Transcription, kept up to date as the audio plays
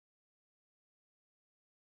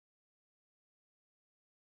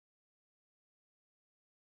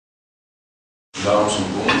Dāmas un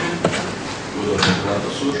kungi, godātie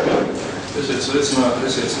klātesošie, esiet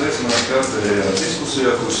sveicināti kārtējā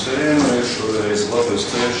diskusijā, kuras tēma ir šoreiz Latvijas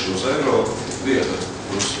ceļš uz eiro, vieta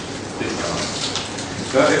uz Titānika.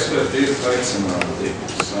 Kā eksperti ir aicināti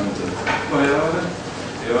Santa Pajāre,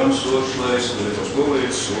 Jānis Oršlējs, Lietuvas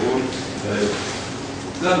Golīts un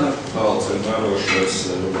Dana Palce mērošais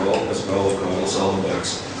Valkas Kalvāls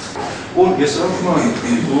Albergs. Un, ja sākumā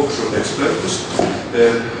lūkšu ekspertus,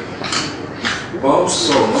 paust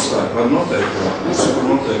savu nostāju par noteikto kursu, kur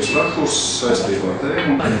noteikts rakurss saistībā ar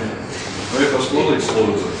tēmu. Lietuvas Golīts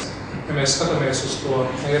lūdzu. Ja mēs skatāmies uz to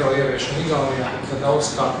eiro ieviešanu Igaunijā, tad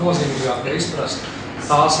daudzkārt nozīmīgāk ir izprast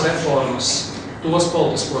tās reformas, tos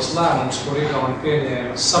politiskos lēmumus, kur Igauni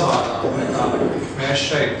pieņēma savādāk nekā mēs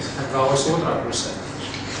šeit gaujas otrā pusē.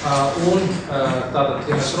 Tātad,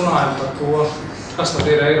 ja mēs runājam par to, kas tad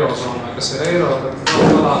ir eirozona vai kas ir eiro, tad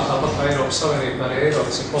galā tāpat kā Eiropas Savienība, arī eiro,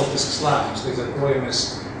 tas ir politisks lēmums. Līdz ar to, ja mēs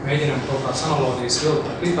mēģinām kaut kādas analogijas vilkt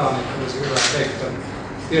ar Titāniku, tad es gribētu teikt, ka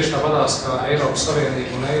tieši tāpatās kā Eiropas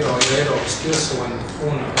Savienība un eiro ir Eiropas pilsoņi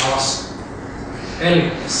un tās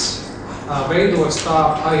elites veidojas, tā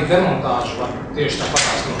arī demontāža var tieši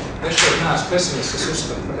tāpatās notikt. Es šeit neesmu pesimists, es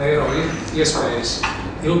uzskatu, ka eiro ir iespējas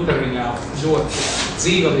ilgtermiņā ļoti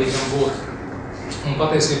dzīvelīgam būt. Un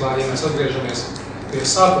patiesībā, ja mēs atgriežamies pie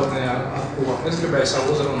sākotnējā, ar ko es gribēju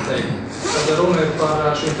savu uzrunu teikt, tad runa ir par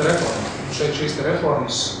šīm te reformām. Un šeit šīs te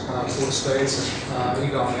reformas, kuras veica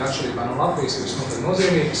Igaunija atšķirībā no Latvijas, ir visnotaļ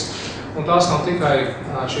nozīmīgas. Un tās nav tikai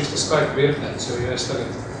šīs te skaita virknes, jo ja es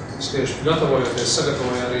tieši gatavojoties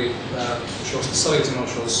sagatavoju arī šos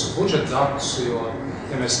salīdzinošos budžeta datus, jo,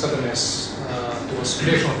 ja mēs skatāmies tos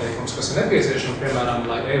priekšnoteikumus, kas ir nepieciešami, piemēram,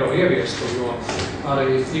 lai eiro ieviestu, jo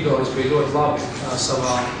arī Igoris bija ļoti labi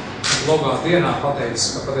savā blogā dienā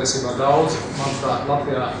pateicis, ka patiesībā daudz, manuprāt,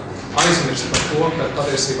 Latvijā aizmirst par to, ka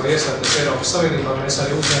patiesībā iesaistīties Eiropas Savienībā, mēs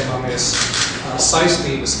arī uzņēmāmies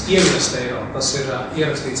saistības ieviest eiro. Tas ir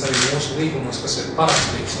ierakstīts arī mūsu līgumos, kas ir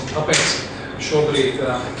parakstīts, un tāpēc šobrīd,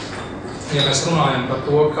 ja mēs runājam par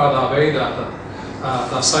to, kādā veidā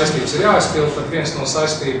tās saistības ir jāizpild, tad viens no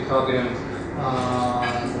saistību tādiem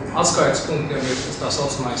atskaites punktiem ir tā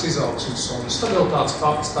saucamais izaugsmes un stabilitātes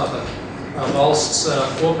pakts. Tātad valsts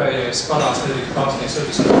kopējais parāds nedrīkst pārsniegt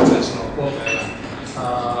 60% no kopējā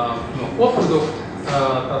no koprodukta.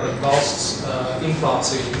 Tātad valsts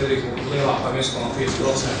inflācija nedrīkst būt lielākā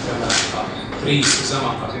 1,5%, piemēram, kā 3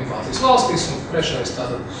 zemākās inflācijas valstīs. Un trešais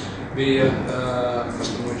tātad bija,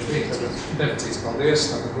 kas tur viņš bija, tātad deficīts, paldies,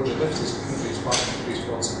 tātad budžeta deficīts, nedrīkst pārsniegt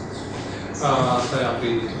 3%. Tajā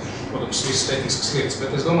brīdī, protams, visas tehniskas lietas,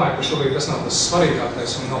 bet es domāju, ka šobrīd tas nav tas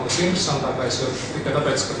svarīgākais un nav tas interesantākais, jo tikai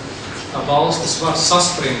tāpēc, ka valstis var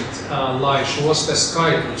saspringt, lai šos te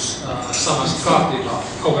skaitļus samestu kārtībā.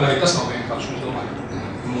 Kaut gan arī tas nav vienkārši, es domāju.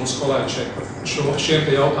 Mūsu kolēģi šeit par šiem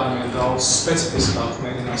te jautājumiem daudz specifiskāk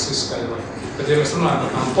mēģinās izskaidrot. Bet, ja mēs runājam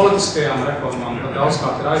par tām politiskajām reformām, tad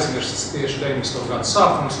daudzkārt ir aizmirsts tieši 90. gadu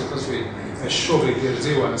sākums, jo tas bija, mēs šobrīd ir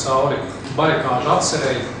dzīvojam cauri barikāžu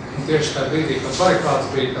atcerēji, un tieši tajā brīdī, kad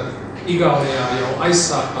barikāds bija, tad Igaunijā jau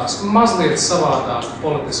aizsākās mazliet savādāk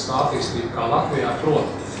politiskā attīstība kā Latvijā,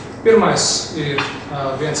 proti. Pirmais ir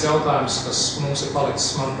viens jautājums, kas mums ir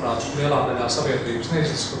palicis, manuprāt, lielā daļā sabiedrības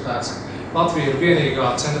neizdiskutēts. Latvija ir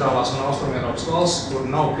vienīgā centrālās un austrumeiropas valsts, kur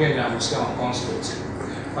nav pieņēmusi jaunu konstitūciju.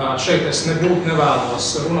 Šeit es nevēlos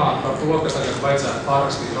runāt par to, ka tagad vajadzētu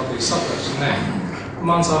pārrakstīt Latvijas satversmi. Nē.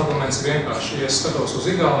 Mans arguments ir vienkārši, ja es skatos uz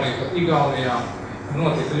Igauniju, tad Igaunijā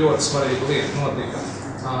notika ļoti svarīga lieta. Notika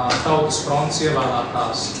Tautas fronts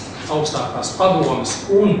ievēlētās augstākās padomes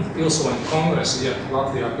un pilsoņu kongresi, ja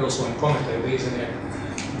Latvijā pilsoņu komiteja līdzinieki,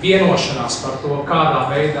 vienošanās par to, kādā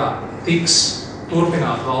veidā tiks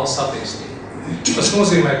turpināt valsts attīstību. Tas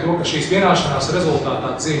nozīmē to, ka šīs vienošanās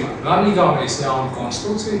rezultātā dzīvē gan Igaunijas jauna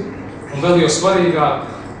konstitūcija, un vēl jau svarīgāk,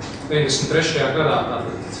 93. gadā,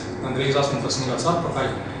 tātad gandrīz 18 gadus atpakaļ,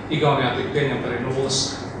 Igaunijā tika pieņemta arī nulles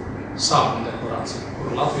sākuma deklarācija,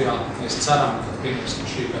 kuru Latvijā mēs ceram, ka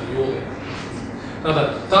pieņemsim šī gada jūlijā. Tātad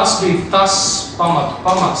tas bija tas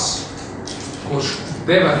pamats, kurš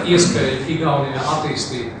deva iespēju Igaunijā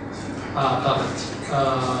attīstīt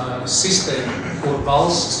sistēmu, kur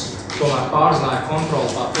valsts tomēr pārzināja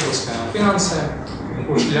kontroli pār publiskajām finansēm, un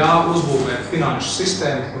kurš ļāva uzbūvēt finanšu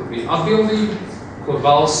sistēmu, kur bija atbildība, kur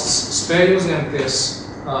valsts spēja uzņemties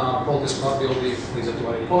politisku atbildību, līdz ar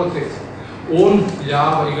to arī politiku, un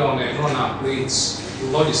ļāva Igaunijai nonākt līdz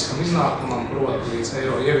loģiskam iznākumam, proti līdz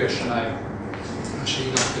eiro ieviešanai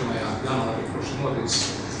šī gada 1. janvārī, kurš ir noticis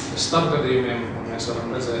starpgadījumiem, un mēs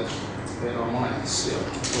varam redzēt eiro monētas jau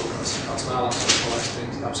to, kāds vēlams var palaist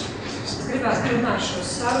apskatīties. Es gribētu runāt šo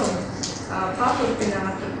sarunu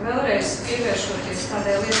paturpināt, vēlreiz pievēršoties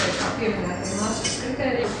tādai lietai, kā pieminētie Mācības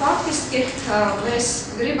kritēriji. Faktiski mēs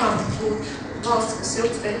gribam būt valsts, kas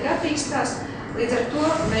ilgspējīgi attīstās, līdz ar to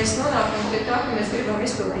mēs nonākam pie tā, ka mēs gribam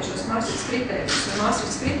izpildīt šos Mācības kritērijus. Un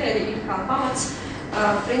Mācības kritēriji ir kā pamats,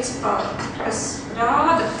 principā, kas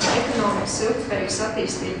rāda ekonomikas ilgspējīgas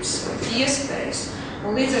attīstības iespējas.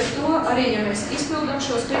 Un līdz ar to arī, ja mēs izpildam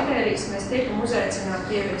šos kritērijus, mēs tiekam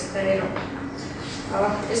uzaicināti ieviest eiro.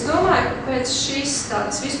 Es domāju, ka pēc šīs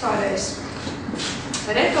tādas vispārējas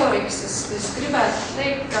retorikas es gribētu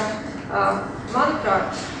teikt, ka,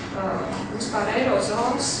 manuprāt, vispār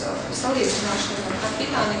eirozonas salīdzināšana ar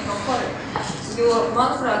Titāniku un korekta. Jo,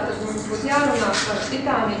 manuprāt, tad mums būtu jārunā par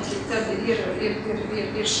Titāniki, tad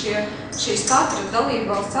ir šīs katra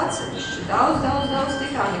dalībvalsts atsevišķi. Daudz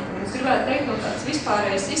Titāniku. Un es gribētu teikt no tādas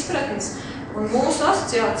vispārējas izpratnes, un mūsu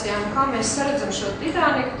asociācijām, kā mēs saredzam šo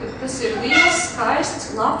Titāniku, tad tas ir liels,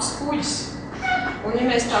 skaists, labs kuģis. Un ja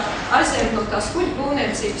mēs tā aizējam no tās kuģu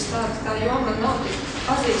būvniecības, tā joma nav tik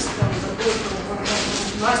pazīstama, varbūt, un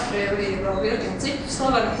vēsturē arī vēl virkni citu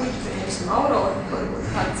slavenu kuģi, piemēram, Aurora,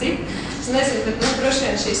 varbūt kādi citi. Es nezinu, bet droši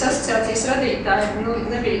vien šīs asociācijas radītāji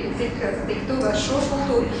nebija tik tuvu ar šo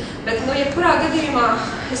kultūru. Bet, jebkurā gadījumā,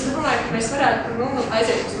 es domāju, ka mēs varētu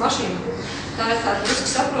aiziet uz mašīnu. Tā ir tāda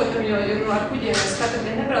drusku saprotama, jo ar kuģiem mēs katru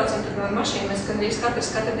dienu nebraucam, tad ar mašīnu mēs gandrīz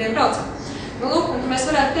katru dienu braucam. Un mēs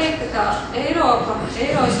varētu teikt, ka tā Eiropa,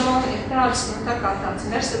 eirozona ir tāds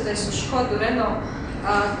Mercedes uz Škodu Renault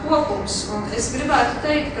kopums. Un es gribētu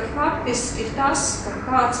teikt, ka faktiski tas, ka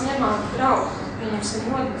kāds ņemāk braukt, pieņemsim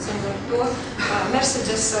nodicam ar to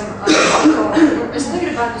Mercedesam ar auto. Es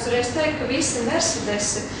negribētu uzreiz teikt, ka visi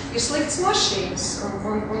Mercedesi ir sliktas mašīnas.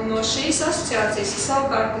 Un no šīs asociācijas es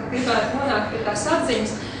savukārt gribētu nonākt pie tās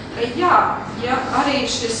atziņas, ka jā, ja arī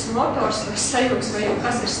šis motors vai sajūgs vai jau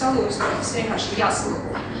kas ir salūst, tas vienkārši ir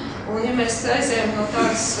jāsalūko. Un ja mēs aizējam no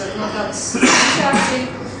tādas asociāciju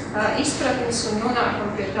izpratnes un nonākam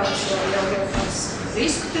pie tādas jau tādas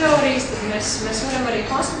risku teorijas, tad mēs varam arī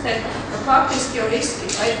konstatēt, ka faktiski jau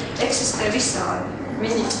riski eksistē visādi.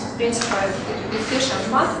 Viņi, principā, ir tiešām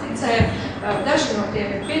matificējami, daži no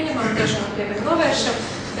tiem ir pieņemami, daži no tiem ir novēršami,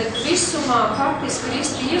 bet visumā faktiski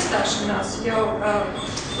riski iestāšanās jau,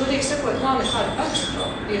 godīgi sakot, nav nekāda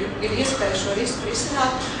katastrofa. Ir iespēja šo risku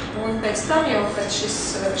risināt, un pēc tam jau, kad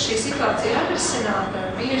šī situācija ir atrisināta,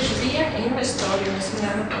 bieži vien investori, un es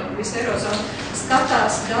minēju, visu eirozonu,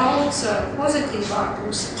 skatās daudz pozitīvāk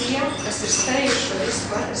uz tiem, kas ir spējuši šo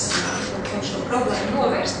risku atrisināt un šo problēmu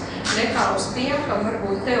novērst, nekā uz tiem, kam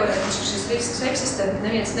varbūt teorētiski šis risks eksistē, bet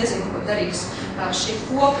neviens nezina, ko darīs šī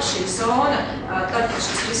kopa, šī zona, tad, kad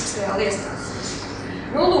šis risks reāli iestāsies.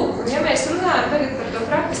 Lūk, un ja mēs runājam tagad par to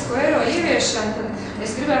praktisko eiro ieviešanu, tad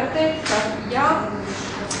es gribētu teikt, ka jā,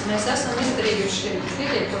 mēs esam izdarījuši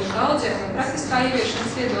pietiekoši daudz jau no praktiskā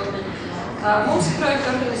ieviešanas viedokļa. Mums ir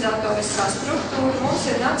projekta organizatoriskā struktūra, mums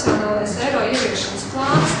ir nacionālais eiro ieviešanas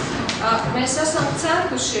plāns. Mēs esam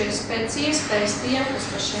centušies pēc iespējas tiem, kas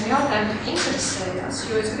par šiem jautājumiem interesējās,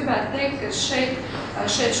 jo es gribētu teikt, ka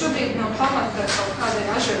šeit šobrīd nav pamata kaut kādai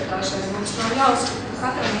ažiotāžai. Mums nav jāuzskata, ka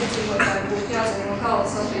katram iedzīvotājai būtu jāzina no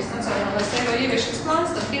galvas Latvijas nacionālais eiro ieviešanas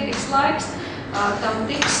plāns, tam pietiks laiks, tam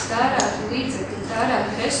tiks tērēti līdzekļi,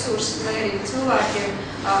 tērēti resursi, lai arī cilvēkiem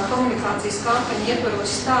komunikācijas kampaņu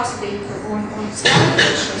ietvaros stāstīt un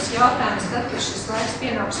skaidrot šos jautājumus, tad, kad šis laiks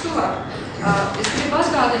pienāks tuvāk. Es gribu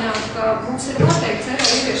atgādināt, ka mums ir noteikts eiro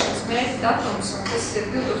ieviešanas mērķa datums, un tas ir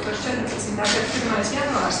 2014. gada 1.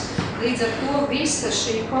 janvārs. Līdz ar to visa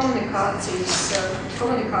šī komunikācijas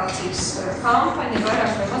kampaņa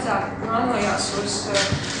vairāk vai mazāk plānojās uz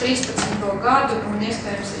 13. gadu un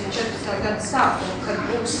iespējams arī 14. gada sākumu, kad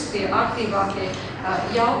būs tie aktīvākie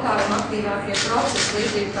jautājumi, aktīvākie procesi,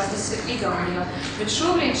 līdzīgi kā tas ir Igaunijā. Bet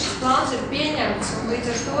šobrīd šis plāns ir pieņemts un līdz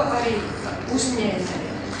ar to arī uzņēmēji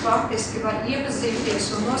faktiski var iepazīties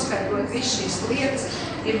un noskaidrot visu šīs lietas.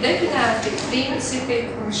 Ir definēti principi,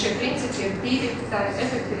 un šie principi ir divi, tā ir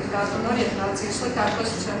efektivitāte un orientācija uz sliktāk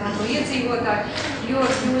pozicionēto iedzīvotāju, jo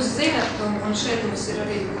jūs zinat, un šeit mums ir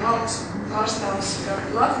arī valsts pārstāvis, ka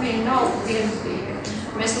Latvija nav vienotīgi.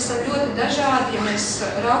 Mēs esam ļoti dažādi, ja mēs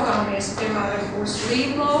raugāmies, piemēram, uz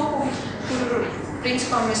Līvu laukumu, kur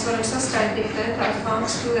principā mēs varam saskaitīt tādas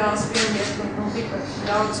bankas filiāles vienviet un tikpat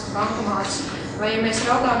daudz bankomātus. Vai ja mēs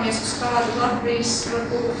raugāmies uz kādu Latvijas,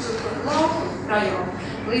 varbūt, lauku rajonu.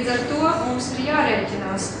 Līdz ar to mums ir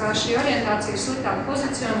jārēķinās, ka šī orientācija uz sliktāk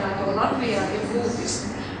pozicionēto Latvijā ir būtiska.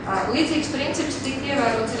 Līdzīgs princips tika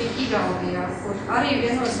ievērots arī Igaunijā, kur arī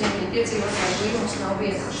viennozīmīgi iedzīvotāju līgums nav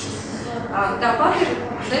vienāds. Tāpat ir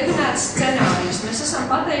definēts scenārijus. Mēs esam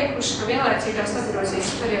pateikuši, ka vienlaicīgās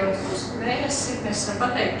apgrozības periods būs mēnesi. Mēs esam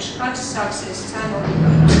pateikuši, kad sāksies cenu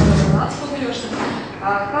atspoguļošana,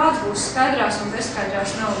 kāds būs skaidrās un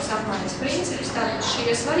bezskaidrās naudas apmaiņas princips. Tātad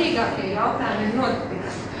šie svarīgākie jautājumi ir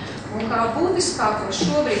nodefinēti. Un kā būtiskāko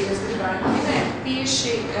šobrīd es gribētu minēt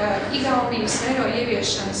tieši Igaunijas eiro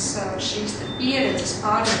ieviešanas šīs pieredzes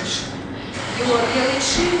pārņemšana. Jo, ja līdz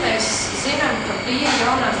šim mēs zinām, ka bija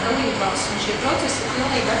jaunās dalībās un šie procesi ir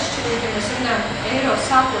pilnīgi atšķirīgi, ja mēs runājam par eiro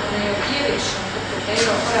sākotnējo ieviešanu, tad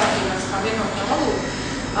eiro parādījās kā vienotā valūta.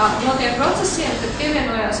 No tiem procesiem tad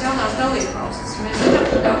pievienojās jaunās dalībvalstis. Mēs zinām,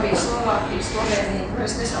 ka tā bija Slovākija, Slovenija,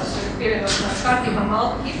 es nesaucu pievienošanās kārtībā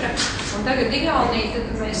Malta, Kipra, un tagad Igaunija,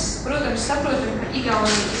 tad mēs, protams, saprotam, ka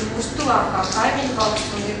Igaunija ir mūsu tuvākā kaimiņu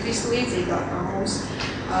valsts un ir vislīdzīgākā mums.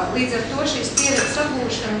 Līdz ar to šīs pieredzes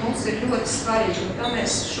apgūšana mums ir ļoti svarīga, un tā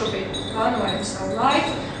mēs šobrīd plānojam savu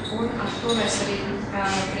laiku, un ar to mēs arī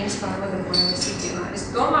principā nodarbojamies ikdienā. Es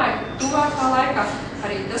domāju, ka tuvākā laikā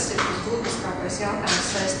arī tas ir tas būtiskākais jautājums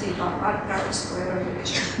saistībā ar praktisko eiro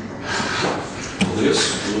ieviešanu. Paldies,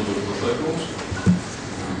 lūdzu, pateikums.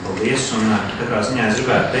 Paldies, un katrā ziņā es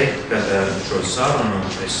gribētu teikt, ka šo sarunu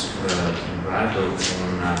es vērtu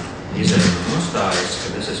un izēju no nostājas,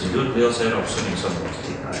 ka es esmu ļoti liels Eiropas Savienības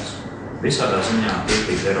atbalstītājs. Visādā ziņā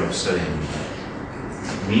piekrīt Eiropas Savienībai.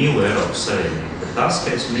 Mīlu Eiropas Savienību. Bet tas,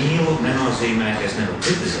 ka es mīlu, nenozīmē, ka es nevaru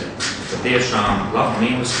kritizēt. Ka tiešām laba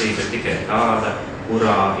mīlestība ir tikai tāda,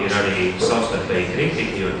 kurā ir arī savstarpēji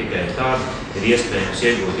kritika, jo tikai tāda ir iespējams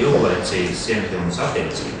iegūt ilglaicīgas cienpilnas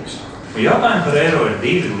attiecības. Un jautājumi par eiro ir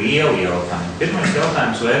divi lieli jautājumi. Pirmais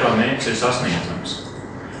jautājums, vai eiro mērķis ir sasniedzams.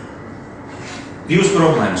 Divas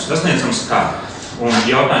problēmas. Sasniedzams kā? Un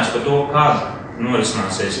jautājums par to, kāda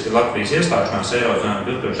norisināsies Latvijas iestāšanās Eirozonā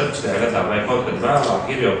 2014. gadā vai kaut kad vēlāk,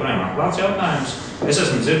 ir joprojām atklāts jautājums. Es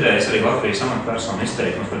esmu dzirdējis arī Latvijas amatpersonu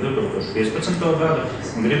izteikumus par 2015. gadu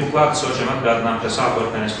un gribu klātesošiem atgādināt, ka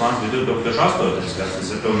sākotnējais plāns bija 2008. gads.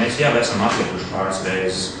 Līdz ar to mēs jau esam atlikuši pāris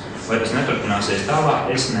reizes. Vai tas neturpināsies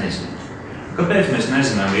tālāk, es nezinu. Kāpēc mēs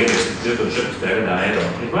nezinām ieviest 2014. gadā eiro?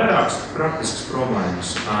 Ir vairākas praktiskas problēmas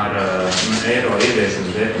ar eiro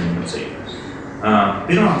ieviešanas definīciju.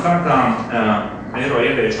 Pirmām kārtām eiro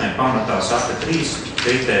ieviešanai pamatā saka 3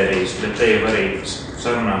 kritērijus, bet te jau arī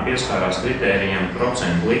sarunā pieskārās kritērijiem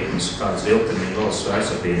procentu likmes, kādas ilgtermiņa valsts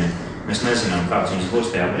vērtspapīriem. Mēs nezinām, kāds viņas būs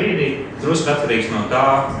tajā brīdī. Drusku atkarīgs no tā,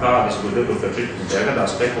 kādas būs 2014. gadā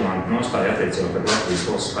spekulanti nostāja attiecībā pret Latvijas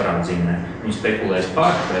valsts parādzīmē. Viņi spekulēs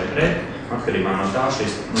par vai pret, atkarībā no tā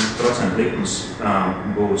šīs procentu likmes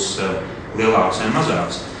būs lielāks vai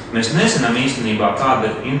mazāks. Mēs nezinām īstenībā, kāda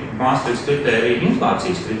ir Maastrichts kritērija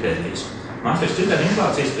inflācijas kritērijas. Maastrichts kritērija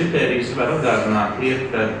inflācijas kritērijas, var atgādināt, ir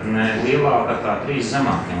lielākā kā 3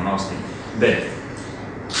 zemākajām valstīm. Bet,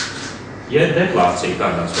 ja ir deflācija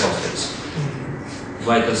kādās valstīs,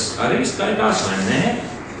 vai tas arī skaitās vai nē,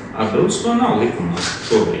 atbildes to nav likumā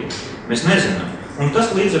šobrīd. Mēs nezinām. Un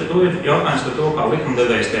tas līdz ar to ir jautājums par to, kā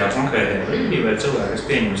likumdevējs tajā konkrētajā brīdī vai cilvēks, kas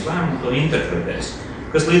pieņems lēmumu, to interpretēs.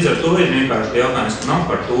 Kas līdz ar to ir vienkārši jautājums nav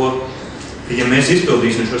par to, ka ja mēs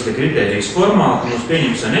izpildīsim šos te kritērijus formāli, ka mums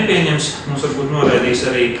pieņems vai nepieņems, mums varbūt noraidīs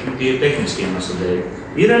arī tie tehniskiem iemeslu.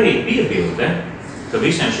 Ir arī piebilde, ka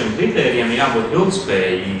visiem šiem kritērijiem jābūt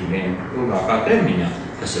ilgspējīgiem ilgākā termiņā,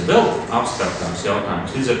 kas ir vēl abstraktāks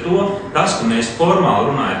jautājums. Līdz ar to tas, ka mēs formāli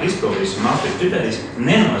runājot izpildīsim Maastrichts kritērijus,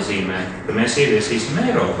 nenozīmē, ka mēs ieviesīsim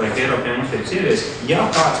eiro vai ka Eiropā mums tiek ievies, ja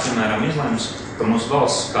kāds, piemēram, izlems, ka mūsu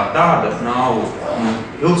valsts kā tāda nav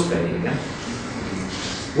ilgspējīga.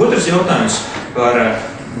 Otrs jautājums par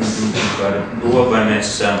to, vai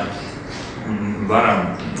mēs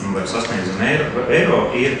varam vai sasniedzam eiro,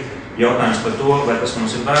 ir jautājums par to, vai tas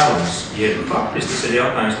mums ir vēlams. Ja faktiski tas ir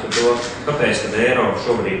jautājums par to, kāpēc tad eiro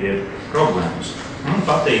šobrīd ir problēmas. Man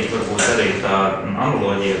patīk varbūt arī tā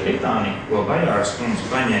analoģija ar Titāniku, ko Bajārs kungs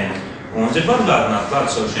paņēma. Un gribu atgādināt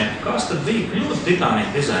klātesošiem, kas tad bija kļūt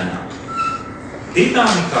Titānika dizainā.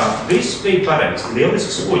 Titānikā viss bija pareizi,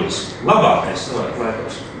 lielisks kuģis, labākais cilvēku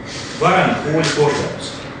laikos, vareni kuģi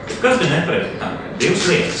kopējums. Kas bija nepareizi Titānikā?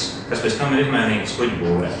 2 lietas, kas pēc tam ir izmainītas kuģi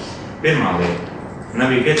būvē. Pirmā lieta –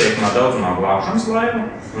 nebija pietiekamā daudzumā glābšanas laivu,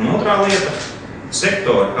 un otrā lieta –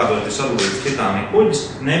 sektori, kādos ir sadalīts Titānika kuģis,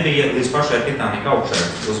 nebija līdz pašai Titānika augšai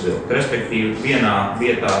uzvilkt. Respektīvi, vienā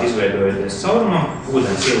vietā izveidojoties caurumam,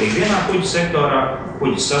 ūdens ielīja vienā kuģis sektorā,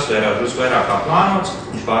 kuģis sasvērās drusku vairāk kā plānots,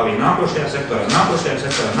 viņš pārlīja nākošajā sektorā,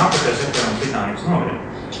 un Titānikas novirina.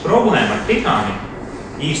 Problēma ar Titāniku,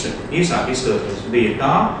 īsāk izskatoties, bija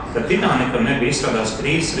tā, ka Titānikam nebija izstrādāts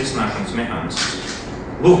krīzes risināšanas mehānisms.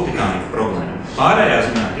 Lūk, Titānika problēma. Pārējā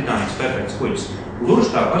ziņā Titānikas perfekts kuģis.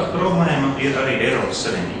 Gluži tāpat problēma ir arī Eiropas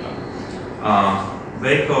Savienībā.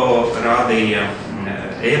 Veiko rādīja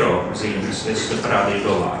eiro zīmes, es parādīju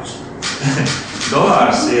dolārus.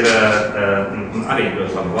 Dolārs ir arī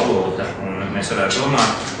ļoti laba valūta, un mēs varētu domāt,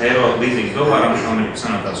 eiro līdzīgs dolāram, Amerikas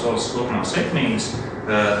Savienotās valstis kopumā sekmīgas,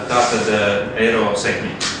 tātad eiro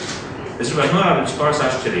sekmīgas. Es gribētu norādīt uz pāris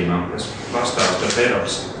atšķirībām, kas pastāv starp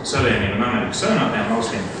Eiropas Savienību un Amerikas Savienotajām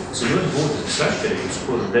valstīm. Tas ir ļoti būtisks atšķirības,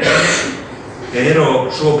 kuru dēļ eiro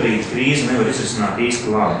šobrīd krīze nevar izrisināt īsti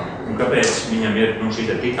labi. Un kāpēc viņam ir šī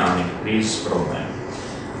Titānika krīzes problēma?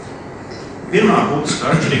 Pirmā būtiska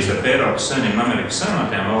atšķirība starp Eiropas Savienību un Amerikas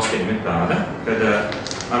Savienotajām valstīm ir tāda, ka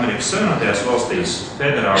Amerikas Savienotajās valstīs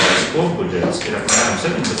federālais kopbudžets ir apmēram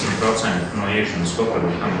 17% no iekšzemes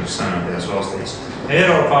koprodukta Amerikas Savienotajās valstīs.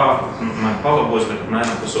 Eiropā man palabos, bet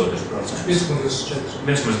apmēram 1,5%.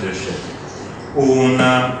 1,24. Un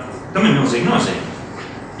tam ir milzīgi nozīme.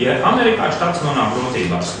 Ja Amerikā štats nonāk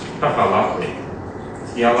grūtībās, tā kā Latvija,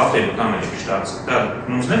 ja Latvija būtu Amerikas štats, tad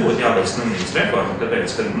mums nebūtu jābeidz slimnīcas reforma, tāpēc,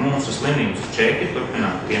 ka mūsu slimnīcas čeki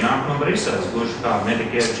turpinātu pienākt no Briseles, gluži kā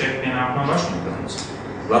Medicare čeki pienākt no Vašingtonas.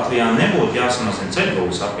 Latvijā nebūtu jāsamazina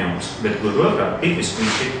ceļbūves apjoms, bet gluži otrādi tipiski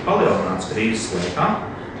viņš tika palielināts krīzes laikā,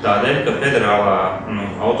 tādēļ, ka federālā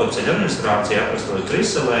autoceļu administrācija atrastos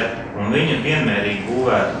Briselē un viņa vienmērīgi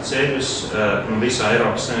būvētu ceļus visā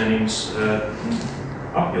Eiropas Savienības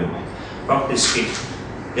apjomā. Faktiski,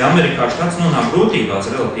 ja Amerikā štats nonāk grūtībās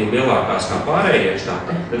relatīvi lielākās kā pārējie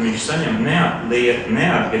štati, tad viņš saņem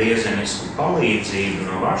neatgriezenisku palīdzību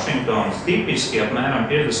no Vašingtonas, tipiski apmēram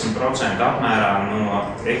 50% apmērā no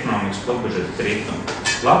ekonomikas kopbudžeta krituma.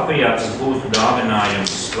 Latvijā tas būtu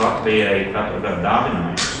dāvinājums Latvijai katru gadu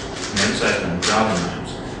dāvinājums, nevis aizņemts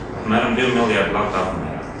dāvinājums. Apmēram 2 miljardu latu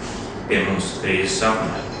apmērā pie mums krīzes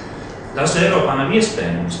apmēra. Tas Eiropā nav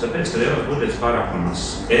iespējams, tāpēc, ka Eiropas budžets pārāk mazs.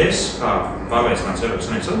 Es, kā pārliecināts Eiropas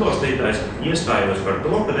Savienības atbalstītājs, iestājos par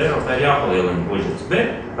to, ka Eiropā ir jāpalielina budžets,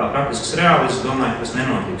 bet kā praktisks reālists domāju, ka tas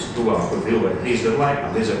nenotiks tuvāko 2 vai 3 gadu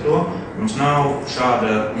laikā. Līdz ar to mums nav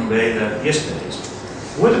šāda veida iespējas.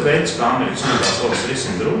 Otra veids, kā Amerikas Savienotās valstis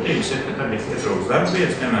risina grūtības, ir, ka tad ir ietrūkst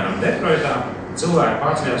darbvietas, piemēram, Detroitā, cilvēki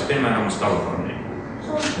pārceļās, piemēram, uz Kaliforniju.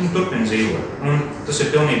 Un turpina dzīvot. Un tas ir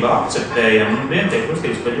pilnībā akceptējami un vien tiek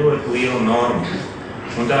uzskatīts par ļoti lielu normu.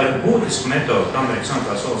 Un tā ir būtiska metode, kā Amerikas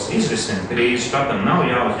Savienotās valstis izrisina krīzi. Štatam nav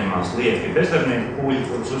jāuzņemās lieki bezdarbnieku pūļi,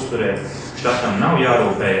 kurus uzturēt. Štatam nav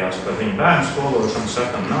jārūpējās par viņu bērnu skološanu,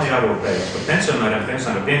 štatam nav jārūpējās par pensionāriem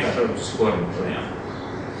vienkārši uz skolotājiem.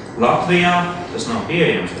 Latvijā tas nav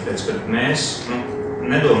pieejams, tāpēc, ka mēs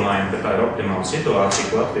nedomājam, ka tā ir optimāla situācija,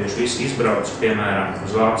 ka latvieši visi izbrauc, piemēram,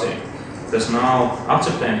 uz Vāciju. Tas nav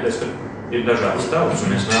akceptējams, ka ir dažādas tautas,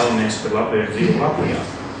 un mēs vēlamies, ka latvieši dzīvo Latvijā,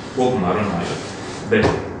 kopumā runājot. Bet,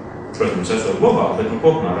 protams, esot globāli, bet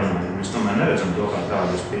kopumā runājot, mēs tomēr neredzam to kā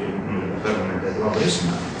tādus argumentēt labu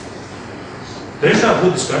risinājumu. Trešā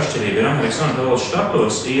būtiska atšķirība ir Amerikas Savienoto valstu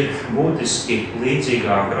štatos ir būtiski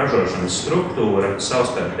līdzīgāka ražošanas struktūra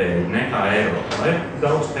savstarpēji nekā Eiropā. Ir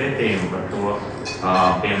daudz pētījumu par to,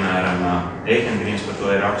 piemēram, Eikengrīns par to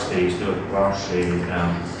ir rakstījis ļoti plaši,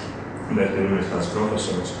 bet ir universitātes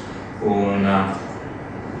profesors. Un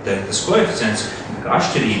tas koeficients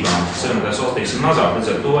atšķirībām Savienotās valstīs ir mazāk, līdz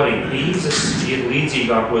ar to arī krīzes ir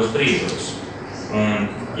līdzīgākos brīžos. Un,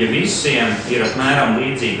 ja visiem ir apmēram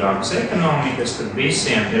līdzīgākas ekonomikas, tad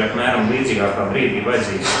visiem ir apmēram līdzīgākā brīdī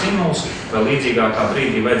vajadzīgs stimuls vai līdzīgākā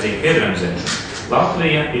brīdī vajadzīga piebremzēšana.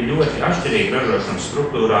 Latvija ir ļoti atšķirīga ražošanas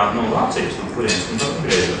struktūrā no Vācijas, no kurienes un tad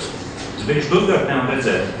atgriežos. Es biju Štutgartē un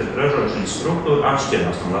redzēju, ka ražošanas struktūra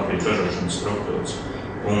atšķirās no Latvijas ražošanas struktūras.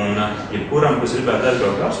 Un, jebkuram, kas gribētu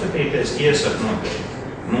aizbraukt apskatīties, iesaku noteikti.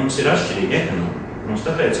 Mums ir atšķirīga ekonomika. Mums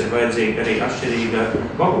tāpēc ir vajadzīga arī atšķirīga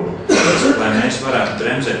valūta, lai mēs varētu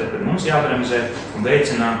bremzēt, tad, kad mums jābremzē, un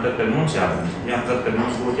veicināt, tad, kad mums jābremzē, tad, kad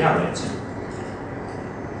mums būtu jāveicina.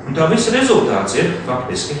 Un tā visa rezultāts ir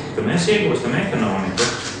faktiski, ka mēs iegūstam ekonomiku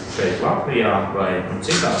šeit Latvijā vai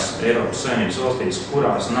citās Eiropas Savienības valstīs,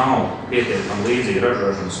 kurās nav pietiekami līdzīga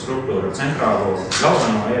ražošanas struktūra centrālo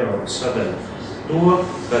galveno Eiropas sadaļu, to,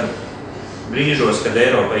 kad brīžos, kad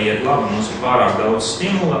Eiropai iet labi, mums ir pārāk daudz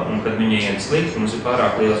stimula, un kad viņi iet slikti, mums ir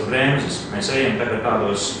pārāk liels bremzes. Mēs ejam tagad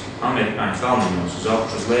tādos amerikāņu kalniņos uz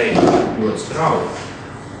augšu uz leju, ļoti strauji.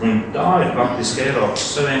 Un tā ir faktiski Eiropas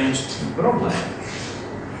Savienības problēma.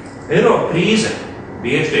 Eiropa krīze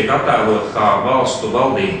bieži tiek attēlot kā valstu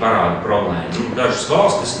valdību parādu problēmu. Dažas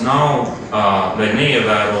valstis nav vai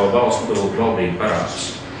neievēro valstu valdību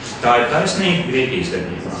parādus. Tā ir taisnība Grieķijas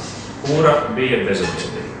gadījumā, kura bija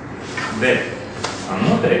bezatbildīga. Bet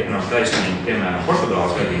noteikti nav taisnība, piemēram,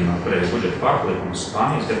 Portugāles gadījumā, kurai ir budžeta pārpalikums,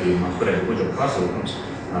 Spānijas gadījumā, kurai ir budžeta pārpalikums,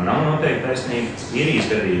 nav noteikti taisnība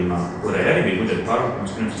Īrijas gadījumā, kurai arī bija budžeta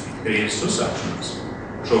pārpalikums pirms krīzes uzsākšanās.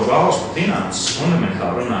 šo valstu finanses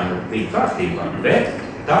fundamentāli runājot bija kārtībā, bet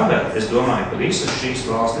tagad es domāju, ka visas šīs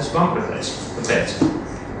valstis bankrotēs. Kāpēc?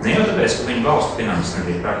 Ne jau tāpēc, ka viņu valstu finanses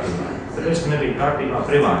nebija kārtībā, tāpēc, ka nebija kārtībā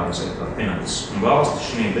privātā sektora finanses. Un valsti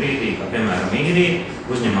šī brīdī, kā piemēram Īrija,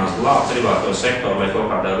 uzņemās glābt privāto sektoru, lai kaut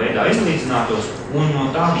kādā veidā izlīdzinātos, un no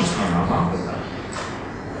tā viņas nonāk bankrotā.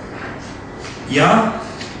 Ja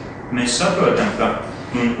mēs saprotam, ka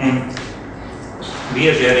un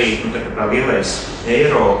bieži arī tā lielais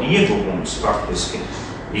eiro ieguvums faktiski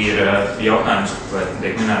ir jautājums, vai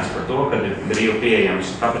tiek minēts par to, ka ir brīvi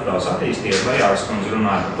pieejams kapitāls attīstībai, Vajārs kundze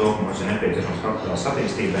runāja par to, ka mums ir nepieciešams kapitāls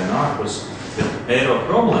attīstībai no ārpus, bet eiro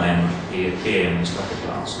problēma ir pieejams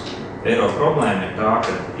kapitāls. Eiro problēma ir tā,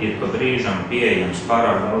 ka ir pa brīžam pieejams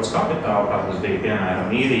pārāk daudz kapitāla, kā tas bija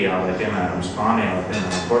piemēram Īrijā, vai piemēram Spānijā, vai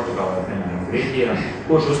piemēram Portugālē, vai piemēram Grieķijā,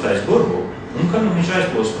 kurš uztais burbuli. Un, kad viņš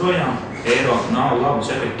aizplūst projām, eiro nav labas,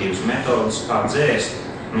 efektīvas metodas, kā dzēst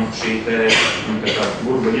šī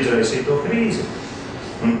burbuļa izraisīto krīzi.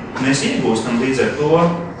 Un mēs iegūstam līdz ar to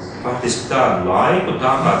faktiski tādu laiku,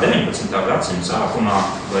 tā kā 19. gadsimta sākumā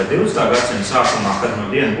vai 20. gadsimta sākumā, kad no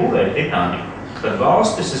dienu būvēja Titānika, kad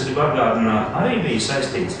valstis, es gribu atgādināt, arī bija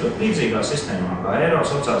saistīts ļoti līdzīgā sistēmā, kā eiro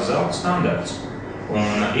saucās zelta standarts.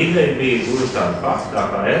 Un ideja bija gluži tāda pati, tā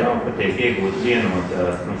kā Eiropa tiek iegūta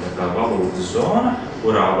vienota valūtas zona,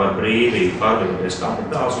 kurā var brīvi pārvietoties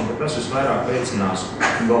kapitāls, un ka tas visvairāk veicinās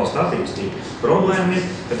valstu attīstību. Problēma ir,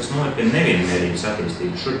 ka tas notiek nevienmērīgas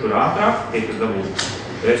attīstības. Šur tur ātrāk, tie, kas dabūtu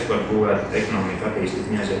eksportu būvēt, ekonomiku attīstīt,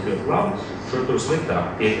 viņi aiziet ļoti labi, šur tur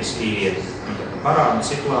sliktāk. Tie, kas iet parāda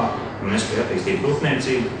ciklā un nespēja attīstīt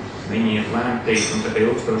rūpniecību, viņi iet lēmti un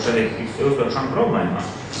ilgstošām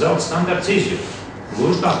problēmām. Zelta standarts izjūt.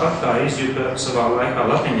 Gluži tāpat kā izjūta savā laikā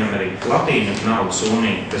Latīņu naudas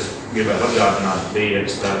unija, kas gribētu atgādināt bija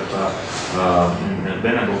starp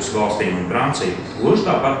Beneluks valstīm un Franciju. Gluži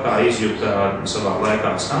tāpat kā izjūta savā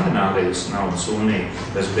laikā Skandināvijas naudas unija,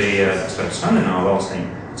 kas bija starp Skandināvu valstīm.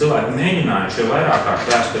 Cilvēki mēģinājuši jau vairāk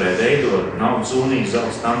kārt vēsturē veidot naudas unijas,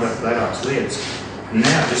 zelta standartu, vairākas lietas,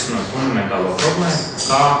 neatrisinot fundamentālo problēmu,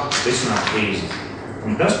 kā risināt krīzi.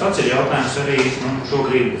 Un tas pats ir jautājums arī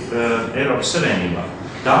šobrīd Eiropas Savienībā.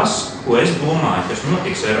 Tas, ko es domāju, kas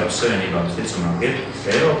notiks Eiropas Savienībā, visticamāk, ir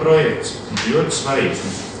eiro projekts, ļoti svarīgs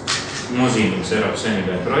un nozīmīgs Eiropas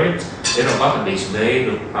Savienībai projekts. Eiropa atradīs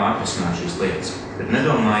veidu, kā atrisināt šīs lietas. Bet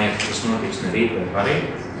nedomājiet, ka tas notiks ne rīt vai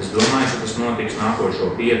parīt. Es domāju, ka tas notiks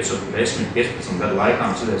nākošo 5, 10, 15 gadu laikā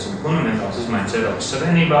un sadēsim fundamentāls izmaiņas Eiropas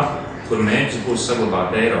Savienībā, kur mērķis būs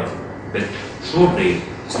saglabāt eiro. Bet šobrīd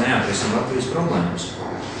tas neatrisinās Latvijas problēmas.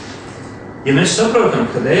 Ja mēs saprotam,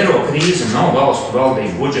 ka eiro krīze nav valstu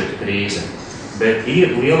valdību budžeta krīze, bet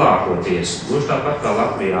ir lielākoties, gluži tāpat kā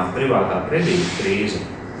Latvijā, privātā kredīta krīze,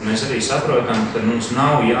 mēs arī saprotam, ka mums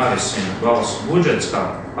nav jārisina valsts budžets kā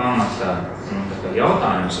pamatā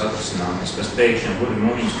jautājums atrisināmies, kas pēkšņi būtu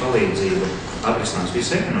mūsu palīdzību atrisinās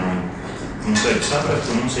visu ekonomiku. Mums vajag saprast,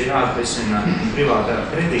 ka mums ir jāatrisina privātā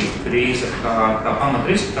kredīta krīze kā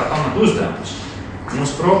pamatrisks, kā pamat uzdevums.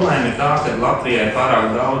 Mūsu problēma ir tā, ka Latvijā ir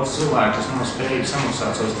pārāk daudz cilvēku, kas nav spējīgi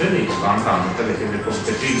samaksāt savus kredītus bankām, un tagad ir kaut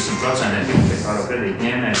kā 30% hipotekāro kredītu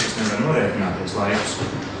ņēmējs, kas nevar norēķināties laikus.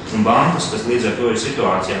 Un bankas, kas līdz ar to ir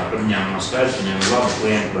situācijā, ka viņām nav skaidrs, viņiem ir labi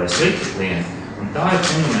klienti vai slikti klienti. Un tā ir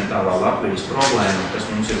fundamentālā Latvijas problēma, kas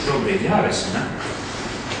mums ir šobrīd jārisina.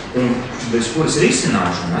 Un bez kuras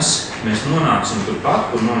risināšanas mēs nonāksim turpat,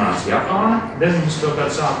 kur nonāca Japāna 90.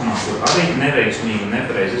 gadu sākumā, kur arī neveiksmīgi un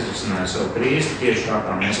nepareizi izrisināja savu krīzi, tieši tā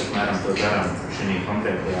kā mēs apmēram to darām šī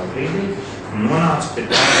konkrētajā brīdī, un nonāca pie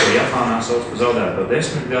tā, ko Japānā sauc par zaudēto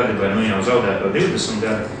 10 gadi vai jau zaudēto 20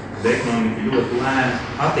 gadi, bet ekonomika ļoti lēni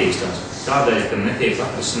attīstās. Tādēļ, ka netiek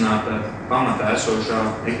atrisināta pamatā esošā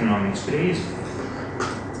ekonomikas krīze.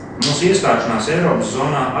 Mūsu iestāšanās Eiropas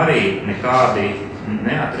zonā arī nekādi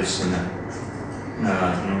neatrisina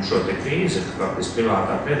šo te krīzi, faktiski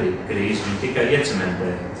privātā kredīta krīze, viņi tikai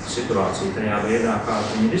iecementē situāciju tajā veidā, kā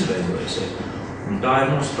viņi ir izveidojusies. Un tā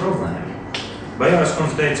ir mūsu problēma. Vajārs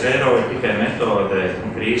kundze teica, eiro ir tikai metode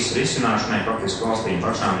un krīzes risināšanai, faktiski valstīm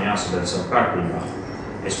pašām jāsadara savu kārtībā.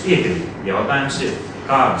 Es piekrītu. Jautājums ir,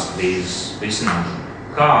 kādas krīzes risināšana?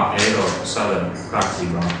 Kā eiro sadara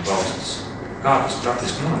kārtībā valstis? Kā tas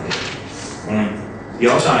praktiski notiek? Un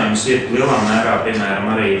jautājums ir lielā mērā, piemēram,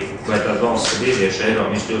 arī, vai tāda valsts, kad ievieš eiro,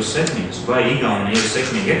 viņš kļūst sekmīgs, vai Igaunija ir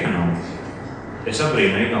sekmīga ekonomika. Es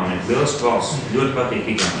abrīnu Igauniju, lieliski valsts, ļoti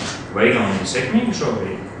patīk Igaunija. Vai Igaunija ir sekmīga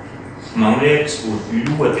šobrīd? Man liekas, būtu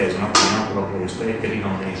ļoti aizmakīgi, ja jūs teikt, ka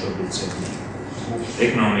Igaunija šobrīd sekmīga.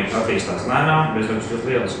 Ekonomika attīstās lēnām, bezdarbs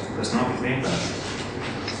ļoti liels. Tas nav tik vienkārši.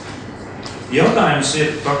 Jautājums ir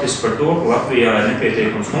faktiski par to, ka Latvijā ir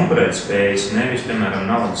nepietiekams konkurētspējas, nevis, piemēram,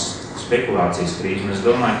 naudas spekulācijas krīze. Es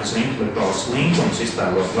domāju, ka tas ir intelektuāls slinkums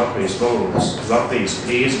iztēlot Latvijas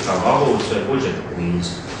krīzi kā valūtas vai budžeta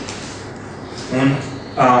krīzi. Un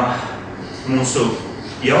mūsu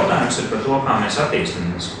jautājums ir par to, kā mēs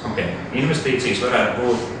attīstamies. Investīcijas varētu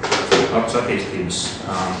būt labs attīstības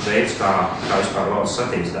veids, kā vispār valsts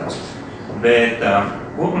attīstās. Bet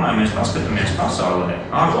kopumā, ja mēs paskatāmies pasaulē,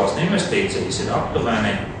 ārvalstu investīcijas ir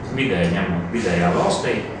aptuveni vidējā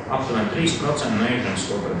valstī, aptuveni 3% no iekšzemes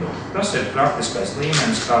koprodukta. Tas ir praktiskais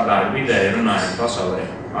līmenis, kādā ir vidēji runājot pasaulē.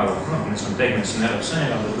 Mēs varam teikt, mēs esam Eiropas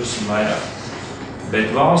Savienībā, bet visam vairāk.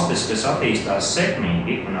 Bet valstis, kas attīstās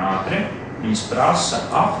sekmīgi un ātri, viņas prasa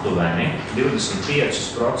aptuveni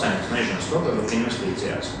 25% no iekšzemes koprodukta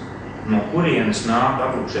investīcijās, no kurienes nāk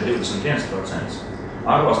apmēram 21%.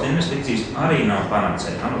 Ārvalstu investīcijas arī nav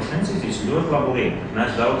panacēja. Ārvalstu investīcijas ir ļoti laba lieta,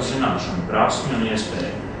 nes daudz zināšanu, prasmi un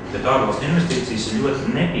iespēju. Bet ārvalstu investīcijas ir ļoti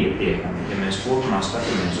nepietiekami, ja mēs kopumā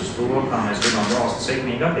skatāmies uz to, kā mēs gribam valsti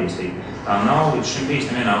sekmīgi attīstīt. Tā nav līdz šim bijis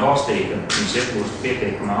nevienā valstī, ka viņas ieplūst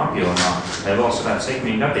pietiekamā apjomā, lai valsts varētu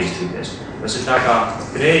sekmīgi attīstīties. Tas ir tā kā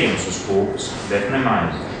krējums uz kūkas, bet ne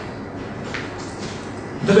maize.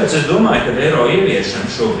 Tāpēc es domāju, ka eiro ieviešana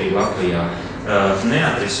šobrīd Latvijā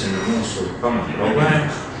neatrisina mūsu pamatu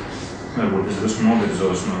problēmu. Varbūt es drusku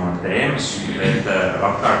novirzos no tēmas, bet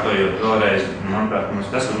atkārtojot vēlreiz, manuprāt,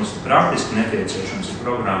 tas, ka mums praktiski nepieciešams ir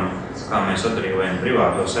programma, kā mēs atbrīvojam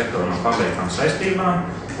privāto sektoru no pabeigtām saistībām,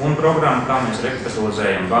 un programma, kā mēs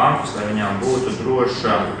rekapitalizējam bankas, lai viņām būtu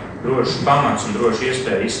drošs pamats un droši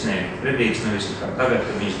iespēja izsniegt kredītus, nevis kā tagad,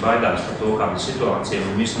 kad viņas baidās par to, kāda situācija,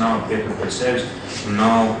 un visu naudu pietur pie sevis, un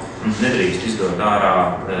nedrīkst izdot ārā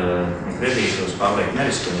kredītos, pārliek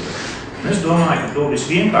neriskot. Es domāju, ka to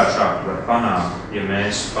visvienkāršāk var panākt, ja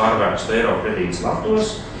mēs pārvērstu eiro kredītus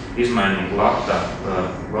latos, izmainītu lata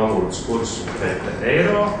valūtas kursu pret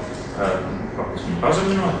eiro, faktiski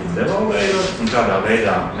pazeminot, devalvējot, un tādā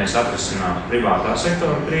veidā mēs atrisinātu privātā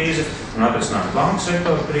sektora krīzi un atrisinātu banku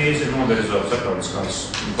sektora krīzi, novirzot starptautiskās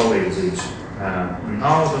palīdzības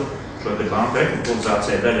naudu. Šo te banku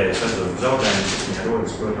rekapitalizācijai daļai sadot zaudējumus, kas viņai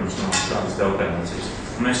rodas, protams, no šādas devalvācijas.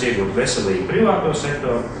 Mēs iegūtu veselīgu privāto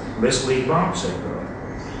sektoru, veselīgu banku sektoru.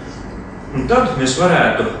 Un tad mēs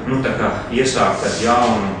varētu iesākt ar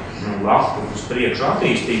jaunu lapu uz priekšu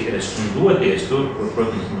attīstīties un doties tur, kur,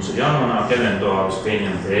 protams, mums ir jānonāk eventuāli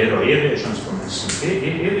pieņemt eiro ieviešanas, ko mēs esam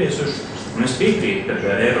ieviesuši. Un es piekrītu,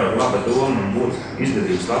 ka eiro ir laba doma un būtu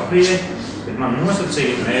izdevīgs Latvijai, bet man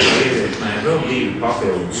nosacījumi eiro ieviešanai ir vēl divi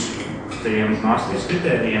papildus tiem mākslības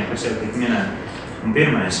kritērijiem, kas jau tik minēti. Un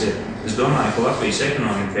pirmais ir, es domāju, ka Latvijas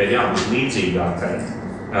ekonomikai ir jābūt līdzīgākai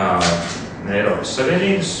Eiropas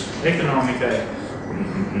Savienības ekonomikai.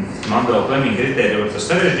 Mandela Fleming kritērija var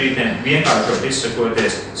sarežģītiem, vienkāršot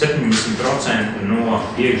izsakoties 70% no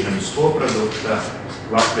iekšzemes koprodukta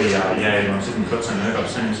Latvijā, ja ir no 70% no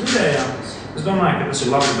Eiropas Savienības vidējā. Es domāju, ka tas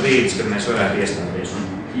ir labs brīdis, kad mēs varētu iestāties. Un,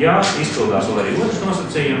 ja izpildās vēl arī otrs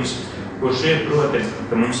nosacījums, kurš ir proti,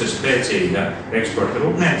 ka mums ir spēcīga eksporta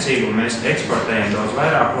rūpniecība un mēs eksportējam daudz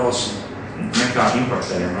vairāk valsts nekā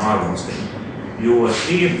importējam no ārvalstīm. Jo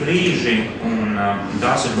tie ir brīži, un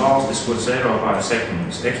tās ir valstis, kuras Eiropā ir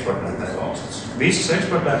sekmīgas, eksportētāju valstis. Visas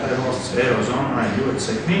eksportētāju valstis Eirozonā ir ļoti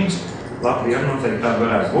sekmīgas. Latvija noteikti tāda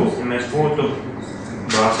varētu būt, ja mēs būtu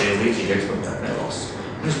Vācija līdzīgi eksportētāju valstis.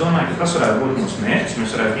 Es domāju, ka tas varētu būt mūsu mērķis.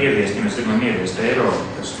 Mēs varētu ieviest, ja mēs gribam ieviest eiro,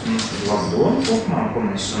 kas mums ir laba doma kopumā, ko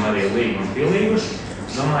mēs esam arī līgumi pilīguši.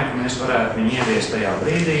 Es domāju, ka mēs varētu viņu ieviest tajā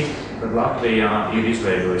brīdī, kad Latvijā ir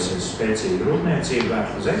izveidojusies spēcīga rūpniecība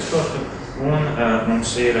vērsta uz eksportu, un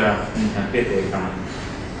mums ir pietiekama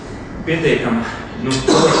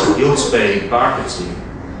ilgspējīga pārticība.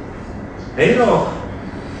 Eiro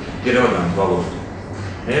ir eleganta valūta.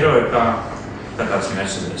 Eiro ir kā tāds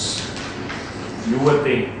Mercedes.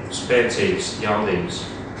 Ļoti spēcīgs, jaudīgs.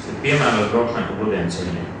 Ir piemērots braukšanai pa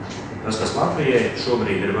gudienciņiem. Tas, kas Latvijai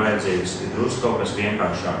šobrīd ir vajadzīgs, ir drusku kaut kas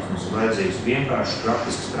vienkāršāks. Mums ir vajadzīgs vienkāršs,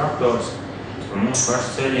 praktisks traktors, kas pa mūsu pašu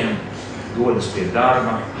ceļiem dodas pie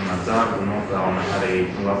darba un ar darbu nopelna arī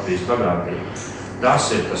Latvijas bagātību. Tas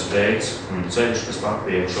ir tas veids un ceļš, kas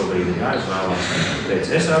Latvijai šobrīd ir jāizvēlās. Tāpēc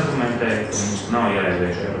es argumentēju, ka mums nav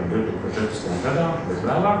jāievieš eiro 2014. gadā, bet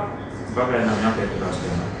vēlāk pagaidām jāpieturās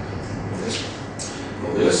vienā. Paldies!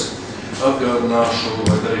 Paldies! Atgādināšu,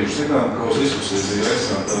 vai darīšu zinām, ka uz diskusiju bija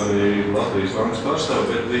aicināta arī Latvijas bankas pārstāvi,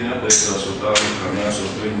 bet viņi atteicās uz tā, kā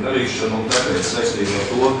nesot viņu darīšanu, un tāpēc saistībā ar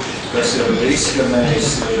to, kas jau ir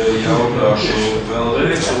izskanējis, jautāšu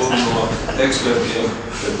vēlreiz, un no ekspertiem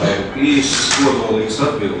tādu īsas kodolīgas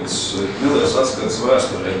atbildes. Neliels atskats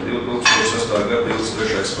vēsturē, 2008. gada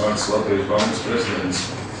 23. mārts Latvijas bankas prezidents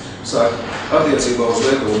saka, attiecībā uz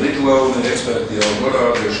Lietuvu un Iglauni eksperti jau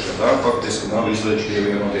norādījuši, ka tā faktiski nav izleģi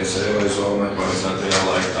pievienoties eirozonai paredzētajā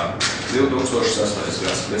laikā. 2006.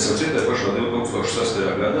 gads. Pēc tam citai pašā 2006.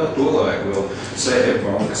 gadā tolaik vēl CF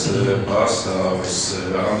bankas pārstāvis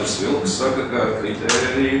Andris Vilks saka, ka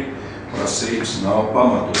kritēriju prasības nav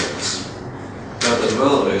pamatotas. Tātad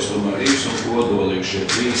vēlreiz tomēr īsi un kodolīgi šie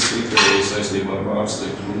 3 kritēriji saistībā ar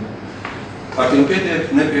Mākslību. Ar tiem pietiek,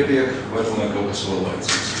 nepietiek, vai tomēr kaut kas vēl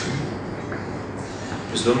vajadzīgs?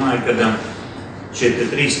 Es domāju, ka šie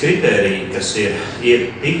 3 kritēriji, kas ir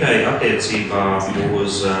tikai attiecībā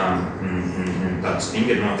uz tādu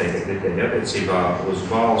stingri noteikti kritēriju attiecībā uz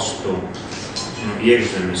valstu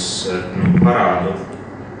iekšzemes parādu,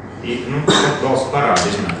 valstu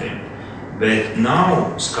parādu izmēriem. Bet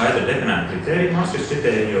nav skaidri definēta kritērija Maastrichtas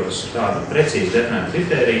kritērijos, tādu precīzi definēta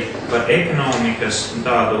kritērija par ekonomikas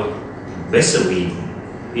tādu veselību.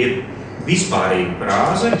 Ir vispārīga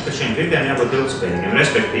frāze, ka šiem kritērijiem jābūt ilgspējīgiem.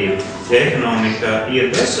 Respektīvi, ja ekonomika ir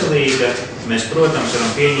veselīga, mēs, protams,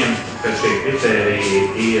 varam pieņemt, ka šie kritēriji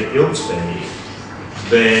ir ilgspējīgi.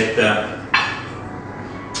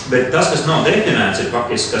 Bet tas, kas nav definēts, ir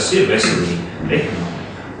faktiski, kas ir veselīga ekonomika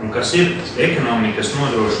un kas ir ekonomika, kas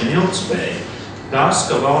nodrošina ilgspēju. Tas,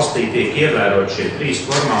 ka valstī tiek ievērot šie 3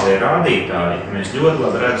 formālie rādītāji, mēs ļoti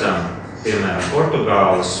labi redzam, piemēram,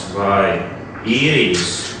 Portugāles vai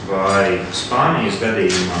Īrijas vai Spānijas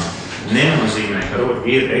gadījumā, nenozīmē, ka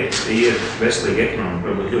ir veselīga ekonomika,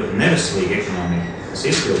 varbūt ļoti neveselīga ekonomika, kas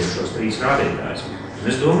izpilda šos 3 rādītājus. Un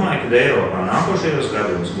es domāju, ka Eiropā nākošajos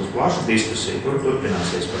gados būs plaša diskusija, kur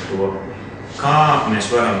turpināsies par to, kā mēs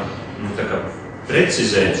varam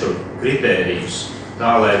precizēt šo kritērijus,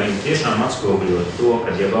 tā, lai viņi tiešām atspoguļot to,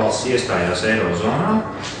 ka, ja valsts iestājās eirozonā,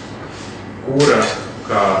 kura,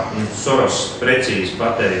 kā Soros precīzi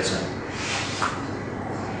pateica,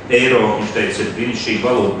 eiro, viņš teica, ir šī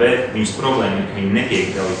valūta, bet viņas problēma ir, ka viņi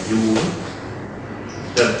netiekļauj kļūdu.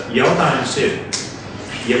 Tad jautājums ir,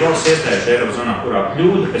 ja valsts iestājuši eirozonā, kurā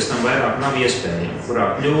kļūda, pēc tam vairāk nav iespējama,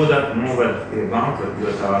 kurā kļūda noved pie bankrota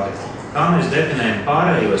ļoti ātri. Kā mēs definējam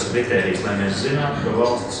pārējos kritērijus, lai mēs zinātu, ka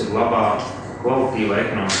valstis ir labā kvalitīvā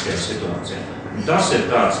ekonomiskajā situācijā. Un tas ir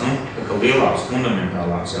tāds, tā kā lielāks,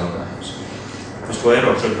 fundamentālāks jautājums. Uz ko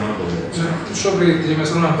Eiropa šobrīd atbildēs? Šobrīd, ja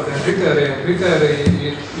mēs runājam par tiem kritērijiem, kritēriji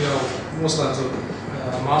ir jau noslēdzot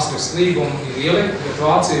Maastrichtas līgumu, ir ielikt, bet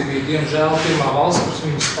Vācija bija, diemžēl, pirmā valsts, kuras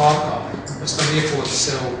viņas pārkāpa. Pēc tam iekota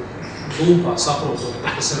sev lūpā, saprotot, ka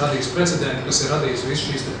tas ir radījis precedenti, kas ir radījis visu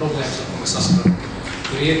šīs problēmas, ar ko mēs saskaram.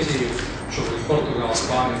 Grieķiju, šobrīd Portugāla,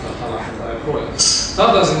 Spānija, tā tālāk un tā joprojām.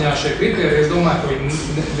 Tādā ziņā šie kritēriji, es domāju, ka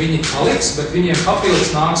viņi paliks, bet viņiem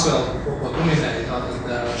papildus nāks vēl, ko tu minēji,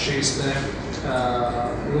 tātad šīs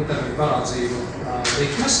ilgtermiņa parādzību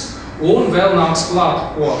likmes. Un vēl nāks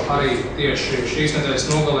klāt, ko arī tieši šīs nedēļas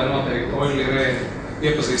nogalē noteikti Oļļi Rēni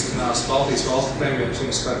iepazīstinās Baltijas valstu premjeras,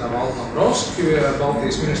 viņa skaitā Valdu Dombrovski,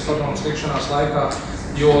 Baltijas ministru padomes tikšanās laikā,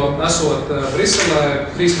 jo esot Briselē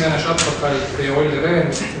 3 mēneši atpakaļ pie Oļļi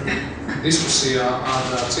Rēni diskusijā ar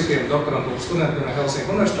citiem doktorantūras studentiem no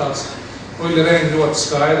Helsinku universitātes, Oļļi Rēni ļoti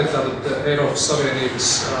skaidri tātad Eiropas Savienības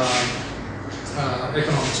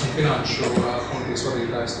ekonomikas un finanšu komitejas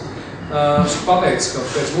vadītājs pateicis, ka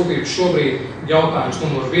pēc būtības šobrīd jautājums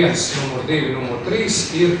numur 1, numur 2, numur 3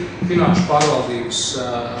 ir finanšu pārvaldības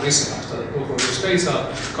risinājums. Tātad to, ko jūs teicāt,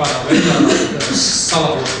 kādā veidā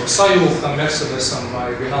salabot to sajūgtam, Mercedesam vai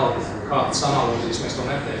vienalga kādas analogijas mēs to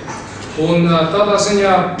neteikam. Un tādā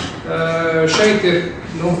ziņā šeit ir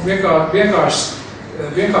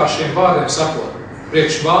vienkāršiem vārdiem sakot,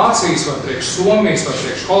 priekš Vācijas vai priekš Somijas vai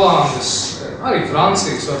priekš Holandes, arī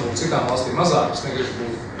Francijas, varbūt citām valstīm mazāk, es negribu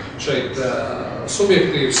būt šeit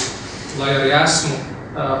subjektīvs, lai arī esmu,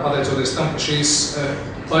 pateicoties tam, ka šīs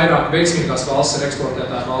vairāk veiksmīgās valstis ir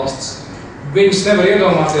eksportētāja valstis. Viņas nevar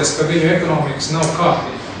iedomāties, ka viņu ekonomikas nav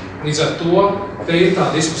kārtībā. Līdz ar to, te ir tā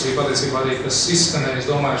diskusija patiesībā arī, kas izskanēja, es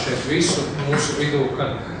domāju, šeit visu mūsu vidū, ka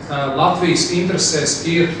Latvijas interesēs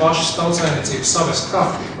ir pašas tautsaimniecības savest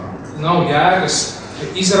kārtībā. Nav jēgas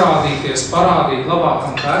izrādīties, parādīt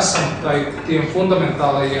labākam, ka esam tiem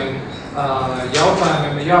fundamentālajiem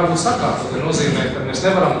jautājumiem ir jābūt sakārtot. Tas nozīmē, ka mēs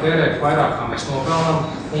nevaram tērēt vairāk, kā mēs nopelnām.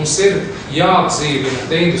 Mums ir jāatdzīvina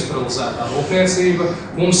deindustrializētā rūpniecība,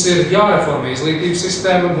 mums ir jāreformē izglītības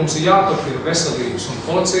sistēma, mums ir jāturpina veselības un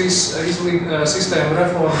policijas sistēma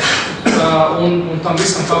reforma. Un tam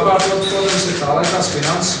visam pakārtot, protams, ir tā, lai tās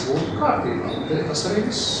finanses būtu kārtībā. Tas arī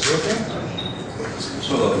viss ļoti vienkārši. Es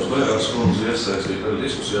vēlētos vairākas kundzes iesaistīt ar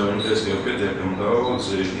diskusijā, viņi teica, ka jau pietiekami daudz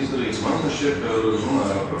ir izdarīts. Man šķiet, ka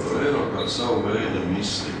runājot par eiro kā savu veidu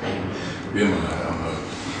mistiku, piemēram,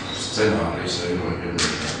 scenārijas eiro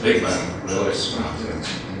iedarīšanā. Teikmēm vēlēs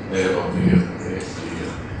smētiens, eiro vieta,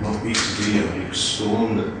 x diena, x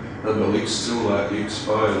stunda, tad vēl x cilvēki, x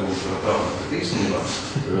failu un tā tālāk. Bet īstenībā,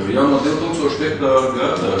 jau no 2005.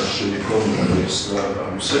 Gada šī komunitārijas strādā,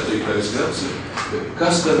 7. gads ir.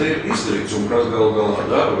 Kas tad ir izdarīts un kas galu galā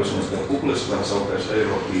dara, vismaz kā publiski tā sauktais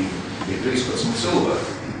Eiropa ir 13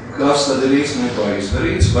 cilvēki? Kas tad ir īstenībā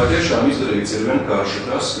izdarīts? Vai tiešām izdarīts ir vienkārši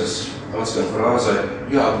tas, kas atskan frāzē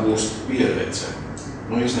jāatgūst pieredze?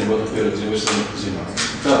 Īstenībā tu pieredzi jau esam zināt.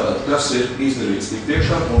 Tātad, kas ir izdarīts tik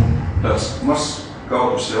tiešām un tāds mazs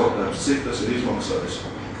kautus jautājums, cik tas ir izmaksājis?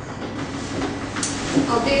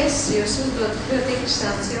 Paldies, jūs uzdot ļoti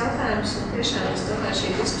interesants jautājums, un tiešām es domāju,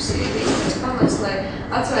 šī diskusija ir īstais pamats, lai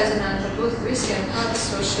atsvaidzinātu varbūt visiem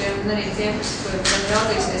klātesošiem un arī tiem, kas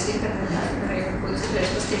raudīsies internetā, arī varbūt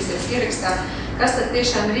citreiz pastīsies ierakstā, kas tad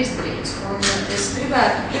tiešām ir izdarīts. Un es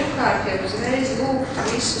gribētu pirmkārt jau uzreiz lūgt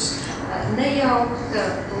visus nejaukt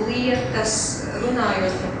lietas,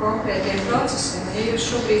 runājot par konkrētiem procesiem. Ja jūs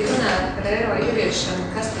šobrīd runājat par eiro ieviešanu,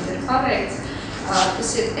 kas tad ir paveikts,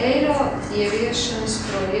 tas ir eiro ieviešanas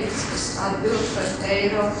projekts, kas atbild par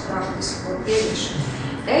eiro praktisko ieviešanu.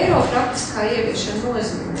 Eiro praktiskā ieviešana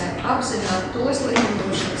nozīmē apzināt tos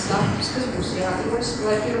likumdošanas aktus, kas būs jāgroza,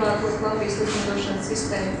 lai pielāgotu Latvijas likumdošanas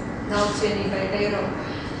sistēmu naudas vienībai eiro.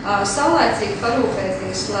 Saulēcīgi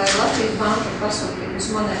parūpēties, lai Latvijas banka pasūtītas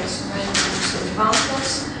monētas un aizņemas uz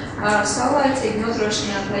banknotes, saulēcīgi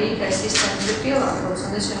nodrošināt, lai IT sistēmas ir pielāgotas.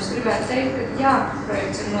 Un es jums gribētu teikt, ka jā,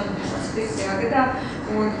 projekts ir nodrošināts 5. gadā,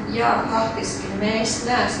 un jā, faktiski mēs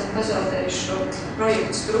neesam pazaudējuši šo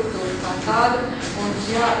projektu struktūru kā tādu, un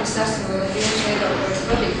jā, es esmu viens Eiropas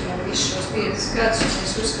vadītājiem visus šos 5 gadus, un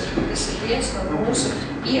es uzskatu, ka tas ir viens no mūsu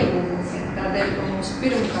iegūmiem. Tādēļ, ka mums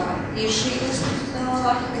pirmkārt ir šī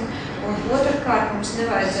institucionāla aktiņa, un otrkārt mums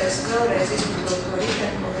nevajadzēs vēlreiz izmantot to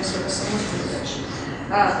riteni, ko mēs jau esam uzbūvējuši.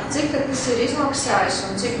 Cik tad tas ir izmaksājis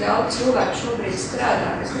un cik daudz cilvēku šobrīd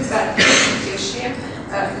strādā? Es gribētu teikt, pie šiem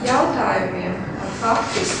jautājumiem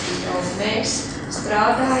faktiski jau mēs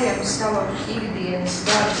strādājam savu ikdienas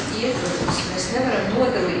darbu ietvaros. Mēs nevaram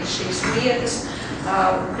nodalīt šīs lietas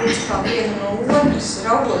principā vienu no otras,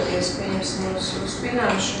 raugoties uz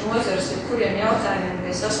finanšu nozares, kuriem jautājumiem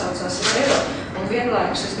tie sasaucās ar eiro. Un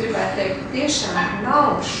vienlaikus es gribētu teikt, ka tiešām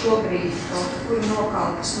nav šobrīd kaut kur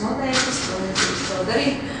nokaltas monētas, to nedrīkst to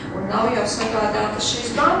darīt, un nav jau sagādātas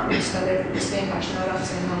šīs banknotes, tādēļ, ka tas vienkārši nav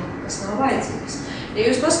racionāli, kas nav vajadzīgs. Ja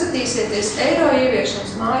jūs paskatīsieties eiro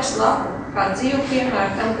ieviešanas mājaslapu, kā dzīvu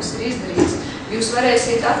piemēru tam, kas ir izdarīts, jūs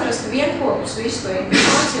varēsiet atrast vienkopus visu to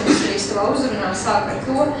informāciju, un es arī savā uzrunā sāku ar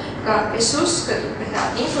to, ka es uzskatu, ka tā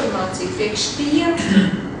informācija priekš tiem,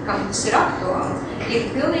 kam tas ir aktuāli, ir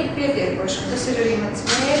pilnīgi pietiekoši, un tas ir arī mans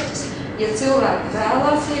mērķis. Ja cilvēki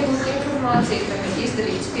vēlās iegūt informāciju, tad ir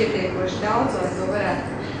izdarīts pietiekoši daudz, lai to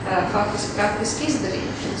varētu praktiski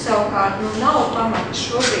izdarīt. Savukārt, nav pamata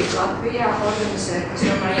šobrīd Latvijā organizēt, es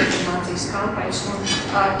domāju, informācijas kampaņas un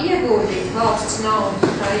ieguldīt valsts naudu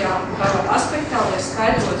tajā aspektā, lai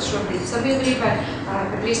skaidrotu šobrīd sabiedrībai,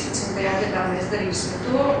 ka 13. gadā mēs darīsim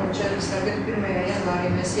to, un 14. gada 1.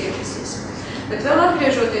 janvārī mēs ieviesīsim. Bet vēl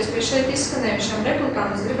atgriežoties pie šeit izskanējušām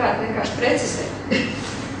replikām, es gribētu vienkārši precizēt.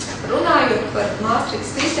 Runājot par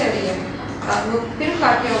Maastrichtas kritērijiem,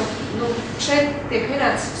 pirmkārt jau šeit tiek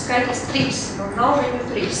minēts skaitlis 3, nav viņu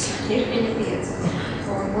 3, ir viņa 5.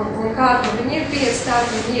 Un kāda viņa ir 5,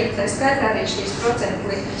 tāda viņa ir, tā skaitā arī šīs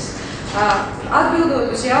procentu likmes. Atbildot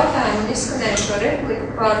uz jautājumu un izskanējušo repliku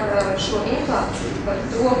par šo inflāciju, par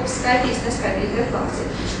to, kas skaitīs neskaitīt deflāciju.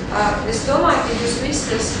 Es domāju, ka jūs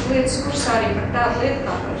visi esat lietas kursā arī par tādu lietu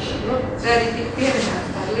kā, tā arī tika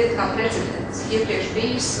pieminēta tāda lieta kā precedents, iepriekš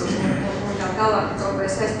bijis un tā tālāk kaut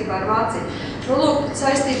vai saistībā ar Vāciju. Lūk,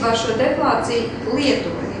 saistībā ar šo deflāciju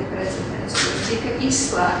Lietuva ir precedents, kur tika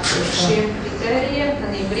izslēgts ar šiem kritērijiem,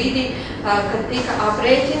 tādā brīdī, kad tika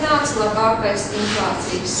aprēķināts labākais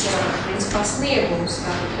inflācijas principā sniegums.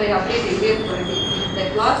 Tajā brīdī Lietuva bija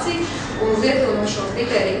deflācija, un Lietuva no šo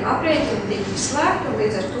kritēriju aprēķinu tika izslēgta, un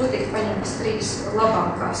līdz ar to tika paņemtas 3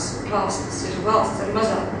 labākās valstis. Ir valsts ar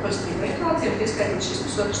mazāku pozitīvu inflāciju, un pieskaitīt šis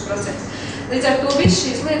 1,5%. Līdz ar to viss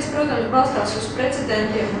šīs lietas, protams, balstās uz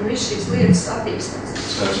precedentiem un viss šīs lietas attīstās.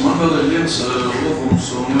 Man vēl ir viens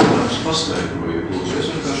lūgums un jautājums paskaidroju.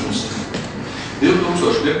 Es vienkārši jums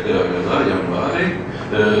 2005. gadā janvārī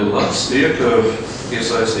Latvijas tiek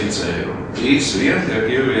iesaistīts eiro. Īsi vien tiek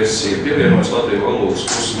pievienots Latvijas valūtas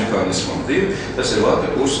kursa mehānismam 2, tas ir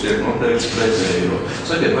Latvijas kurss tiek noteikts pret eiro.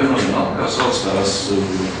 Sakiet, vai nav kā sauc tās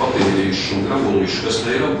papīrīšu un grabulīšu, kas te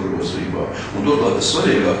ir apgrozībā? Un turklāt tas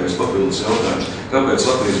svarīgākais papildus jautājums, kāpēc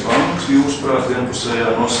Latvijas bankas jūsuprāt vienpusējā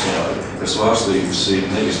nostāja, kas svārstības ir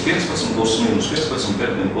nevis 15 plus minus 15,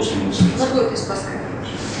 bet plus minus 1? Varbūt es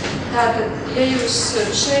paskaidrošu. Tātad, ja jūs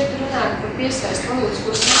šeit runājat par piesaist valūtas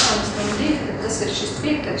kursa mehānismam 2, tad tas ir šis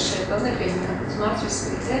 5, šeit vēl nepieminētas Mācības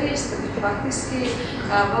kriterijas, tad ir faktiski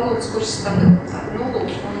valūtas kursa stabilitāte 0.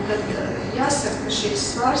 Un tad jāsaka, ka šīs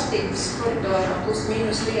svārstības koridorā plus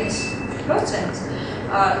mīnus 1%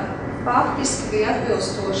 faktiski bija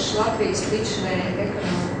atbilstoši Latvijas līdzinējai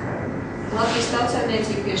ekonomikai. Latvijas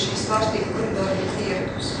tautsēmniecība pie šīs svārstību koridora bija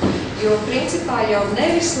pieradusi. Jo principā jau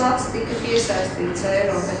nevis Lats tika piesaistīts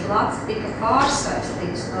eiro, bet Lats tika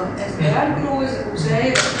pārsaistīts no SDR groza uz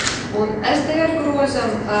eiro. Un SDR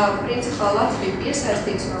grozam principā Lats bija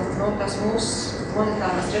piesaistīts no tās mūsu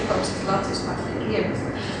monetārās reformas, kas Lats vispār tiek ievest.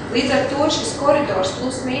 Līdz ar to šis koridors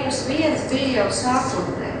plus mīnus 1 bija jau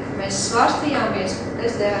sākotnēji. Mēs svārstījāmies pret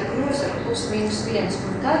SDR grozu ar plus mīnus 1,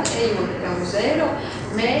 un tad, ejot jau uz eiro,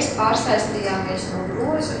 mēs pārsaistījāmies no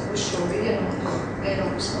groza uz šo vienoto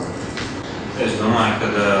Eiropas valūtu. Es domāju, ka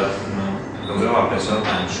lielākais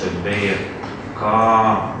jautājums šeit bija, kā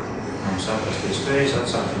mums atrast iespējas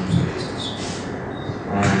atsākt mums rīcības.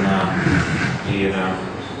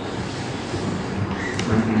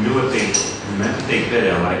 Un ļoti nepatīk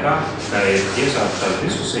pēdējā laikā, ka ir iesākušās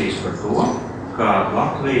diskusijas par to, ka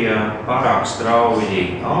Latvija pārāk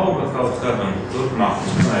strauji auga kaut kad un turpmāk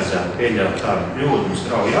mums nevajadzētu pieļaut tādu kļūdu un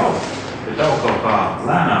strauji auga, bet aug kaut kā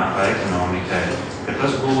lēnākā ekonomikai, ka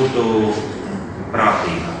tas būtu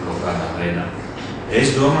prātīgāk kaut kādā veidā. Es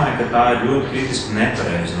domāju, ka tā ir ļoti kritiski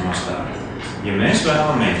nepareiza nostāja. Ja mēs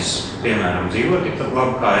vēlamies, piemēram, dzīvot tikpat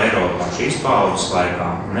labi kā Eiropā šīs paaudzes laikā,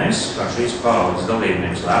 un es, kā šīs paaudzes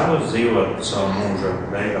dalībnieks, vēlos dzīvot savu mūža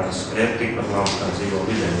beigās tikpat labi kā dzīvo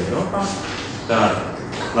vidēji Eiropā, tad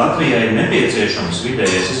Latvijai ir nepieciešams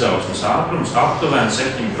vidējais izaugsmes ātrums aptuveni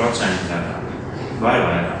 7% gadā vai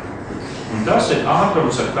vairāk. Un tas ir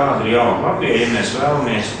ātrums, ar kādu ir jāaug Latvijai, ja mēs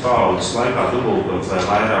vēlamies paaudzes laikā dubultot vai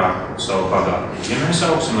vairāk savu pagātni. Ja mēs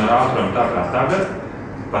augsim ar ātrumu tā kā tagad,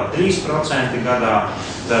 pat 3% gadā,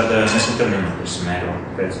 tad mēs nekad nenotirsim eiro,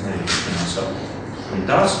 pēc nevienā savu. Un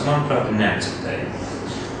tas, manuprāt, ir neakceptējami.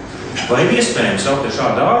 Vai ir iespējams augt ar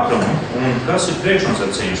šādu ātrumu, un kas ir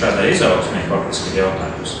priekšnosacījumi šādai izaugsmē, faktiski ir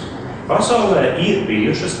jautājums. Pasaulē ir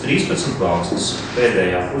bijušas 13 valstis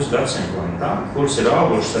pēdējā pusgadsimta, kuras ir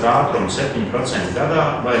augušas ar ātrumu 7% gadā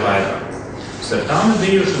vai vairāk. Starp tām ir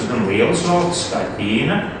bijušas gan lielas valstis kā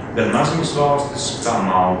Ķīna, gan maziņas valstis kā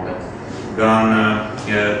Malta, gan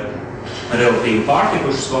relatīvi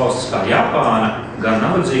pārtikušas valstis kā Japāna, gan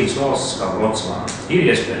nabadzīgas valstis kā Botsvāna. Ir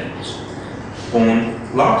iespējams. Un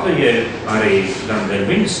Latvijai arī gan dēļ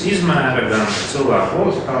viņas izmēra, gan cilvēku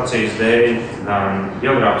kvalifikācijas dēļ, gan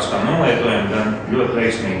geogrāfiskā nolietojuma, gan ļoti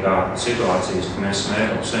veiksmīgā situācijas, ka mēs esam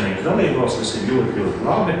Eiropas Savienības dalībvalstis, tas ir ļoti, ļoti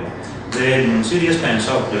labi, dēļ mums ir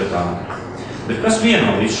iespējams augt ļoti ātri. Bet kas vieno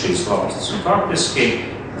visu šīs valstis? Un faktiski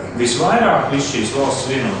visvairāk visu šīs valstis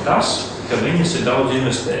vieno tas, ka viņas ir daudz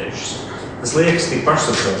investējušas. Tas liekas tik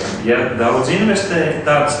pašsaprotami. Ja daudz investē,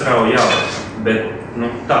 tāds strauji aug, bet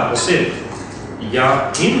tā tas ir. Ja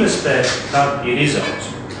investē, tad ir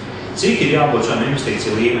izaugsme. Cik ir jābūt šādam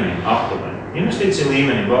investīciju līmenim aptuveni? Investīciju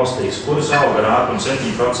līmenim valstīs, kuras aug ar ātrumu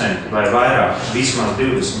 7% vai vairāk vismaz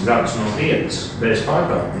 20 gadus no vietas bez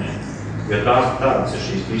pārkāpumiem, jo tādas ir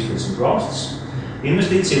šīs 13 valstis,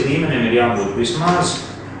 investīciju līmenim ir jābūt vismaz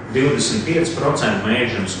 25% no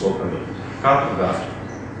iekšzemes koprodukta. Katru gadu.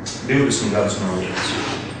 20 gadus no vietas.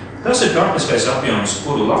 Tas ir faktiskais apjoms,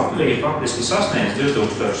 kuru Latvija faktiski sasniedz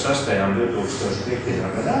 2006. un 2005.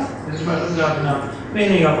 gadā. Es gribētu atgādināt,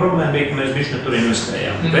 vienīgā problēma bija, ka mēs bišķi tur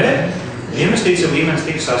investējām. Bet investīcija līmenis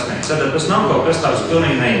tika sasniegts. Tad tas nav kaut kas tāds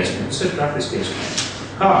pilnīgi neiespējams. Tas ir praktiski iespējams.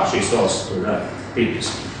 Kā šīs valstis to dara?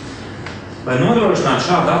 Tipiski. Lai nodrošinātu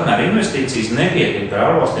šādu apmēru investīcijas, nepietiek ar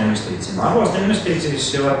ārvalstu investīcijām. Ārvalstu investīcijas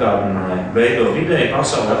jau atgādināja, veido vidēji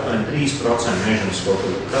pasaulē aptuveni 3% iekšzemes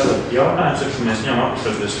koprodukta. Tad jautājums ir, ka mēs ņemam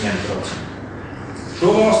aptuveni 1%. Šo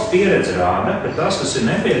valstu pieredze rāda, ka tas, kas ir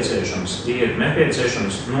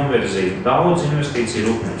nepieciešams novirzīt daudz investīciju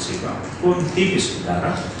rūpniecībā. Ko tipiski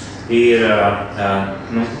dara, ir,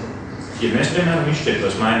 ja mēs, piemēram,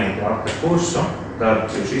 izšķirtos mainīt Latvijas kursu,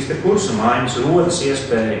 tad šīs te kursa maiņas rodas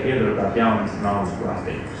iespēja iedrukāt jaunu naudas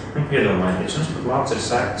klātību. Iedomājieties, jums pat lats ir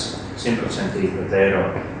sekts 100% pret eiro.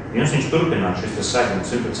 Jums viņš turpinās šis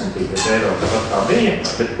segments 100% pret eiro, tāpat kā bija,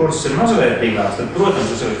 bet kursas ir mazvērtīgās, tad,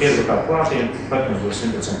 protams, jūs varat iedrukāt klātību, pat jums būs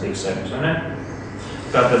 100% segments, vai ne?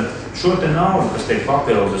 Tātad šo te naudu, kas tiek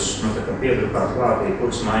papildus, piedrukāt klātību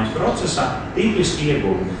kursa maiņas procesā, tipiski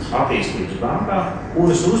iegūda attīstības bankā,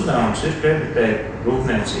 kuras uzdevums ir kreditēt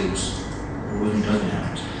rūpniecības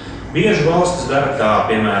uzņēmumus. Bieži valstis dara tā,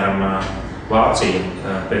 piemēram, Vācija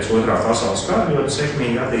pēc otrā pasaules kara ļoti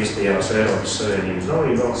sekmīgi attīstījās Eiropas Savienības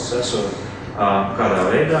dalībvalstis esot, kādā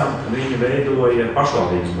veidā viņi veidoja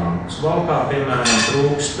pašvaldības bankas. Valkā, piemēram,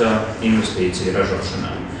 trūkst investīcija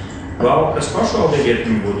ražošanā. Valkas pašvaldība, ja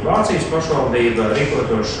viņi būtu Vācijas pašvaldība,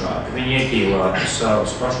 rīkotos šādi. Viņi ieķīlātu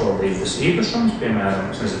savus pašvaldības īpašumus,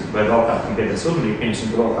 piemēram, vai Valkā tam pieder siltumnīca,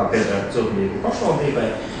 pieņemsim, ka Valkā pieder siltumnīca pašvaldībai,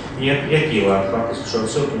 ieķīlātu faktiski šo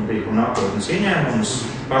siltumnīcu nākotnes ieņēmumus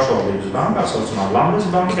pašvaldības bankā, saucamā Landes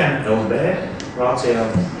bankēm, LB, Vācijā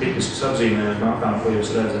tipiskas apzīmējas bankām, ko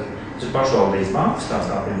jūs redzat. Tas ir pašvaldības bankas, tā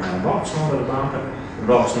kā, piemēram, Valkas novada banka,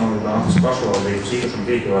 Valkas novada bankas pašvaldības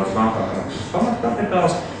īpašumu ieķīlātas bankā kā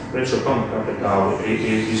pamatkapitāls. Pret šo pamatkapitālu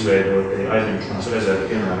izveidot aizņemšanās rezervi,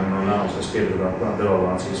 piemēram, no naudas, kas piedrukāt klāt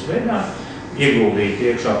devalvācijas veidā, ieguldīt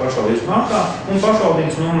iekšā pašvaldības bankā, un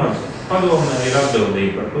pašvaldības nomada padomē ir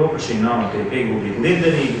atbildīga par to, ka šī nauda tiek ieguldīta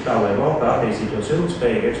liederīgi, tā lai valkā attīstītos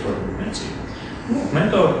ilgspējīgi eksporta rūpniecība.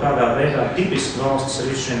 Metode, kādā veidā tipiski valstis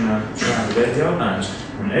risina šādu veidu jautājumus.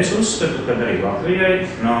 Un es uzskatu, ka arī Latvijai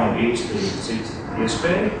nav īsti cits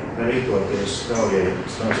iespēja rīkoties straujai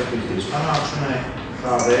attīstības panākšanai,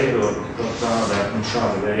 kā veidot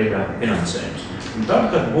šāda veida finansējums. Un tad,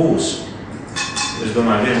 kad būs, es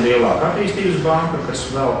domāju, viena lielāka attīstības banka, kas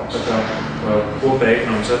vēl kopēja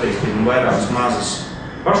ekonomikas attīstību un vairākas mazas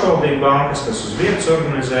pašvaldību bankas, kas uz vietas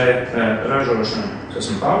organizē ražošanu. Es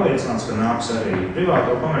esmu pārliecināts, ka nāks arī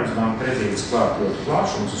privāto komercbanku kredītas klāt ļoti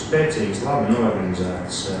plašums uz spēcīgas, labi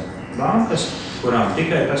norganizētas bankas, kurām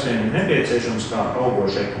tikai tas vien ir nepieciešams kā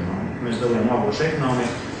augoša ekonomika. Mēs dalījām augošu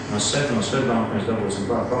ekonomiku, no Svetbanku mēs dabūsim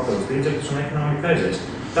klāt papildus līdzekļus un ekonomika aizies.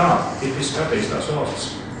 Tā tipiski attīstās valstis.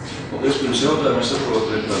 Paldies, pirms jautājumu, es saprotu,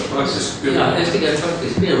 ir tāda praktiski piemēra. Jā, es tikai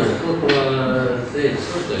praktiski piemēru to, ko teica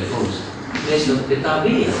Sortoja kungs. Mēs jau pie tā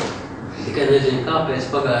bijām. Tikai nezinu, kāpēc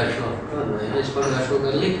pagājušo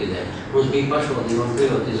gadu likvidē. Mums bija pašvaldība un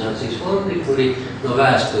privatizācijas fondi, kuri no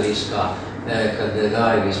vēsturiskā, kad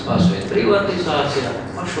gāja visu pasveidu privatizācijā,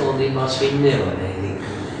 pašvaldībās viņi nevarēja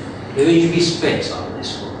likvidēt, jo viņš bija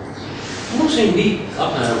speciālais fonds. Mums viņi bija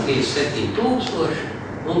apmēram 57,000,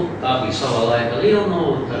 tā bija savā laika liela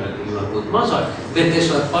nauda, tagad viņi varbūt mazāk, bet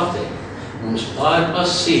es varu pateikt, mums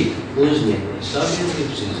pārpasīgi uzņēmēji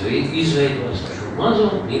sabiedrības izveidos šo mazo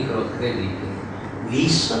mikrokredītu.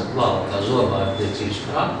 Visa valkā zobārtniecības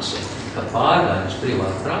prakse, ka pārgājums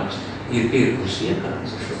privāta prakse, ir pirkus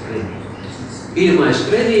iekārts ar šo kredītu. Pirmais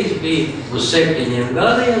kredīts bija uz 7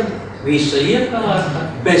 gadiem, visa iekārta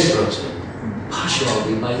bezprocenta.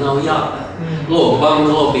 Pašvaldībai nav jāpēr. Banka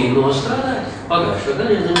lobby nostrādāja, pagājušo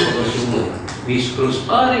gadu nenodos jūlijā. Visu krust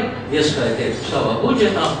pārī, ieskaitiet savā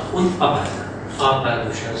budžetā un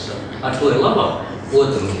apēdušies. Ar to ir labāk.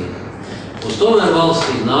 Otru lieta. Uz tomēr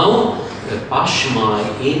valstī nav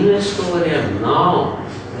pašmāju investoriem, nav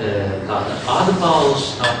tāda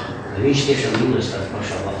atbalsta, viņš tiešām investē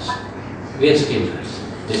pašā valstī. Viens piemērs.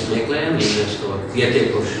 Mēs meklējam investoru,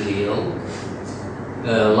 pietiekoši lielu,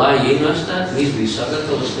 lai investētu, viss bija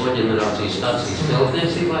sagatavots koģenerācijas stācijas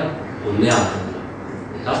celtniecībai un neatradām.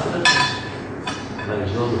 Bet atradās, vai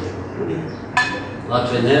es domāju,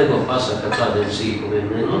 Latvija Energo pasaka, ka tādiem sīkumiem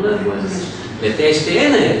nenodarbojamies, bet Eesti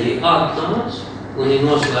Enerģija atnāc un ir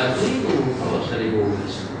noslēgt līgumu, kāds arī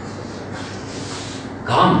būs.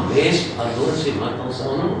 Kam mēs atdosim atkal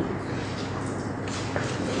savu naudu?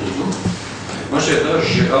 Man šie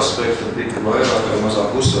daži aspekti tika vairāk vai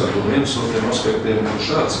mazāk uzsvērti, un viens no tiem aspektiem ir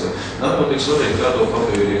šāds, ka nav tik svarīgi, kā to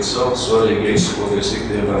papīrīt sauc, svarīgi izsakoties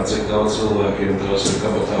ikdienā, cik daudz cilvēkiem tās ir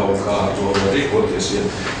kabatā un kā to var rīkoties, ja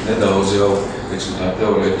nedaudz jau, teiksim tā,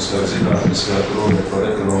 teorētiskā zinātniskā runa par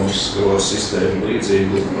ekonomisko sistēmu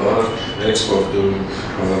līdzīgu par eksportu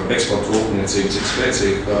rūpniecību, cik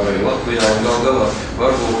spēcīgi tā arī Latvijā, un galā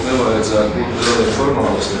varbūt nevajadzētu būt tādiem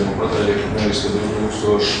formālistiem un pateikt, nevis, ka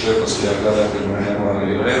 2014. gadā, kad jāņem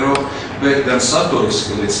arī ar eiro, bet gan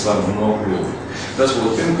saturiski līdz tam nokļūt. Tas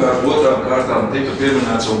būtu pirmkārt, otrām kārtām tika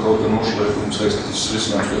pieminēts, un kaut kā nošliekums teiks, ka tas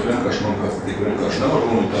risinājums ļoti vienkārši, manuprāt, tik vienkārši nav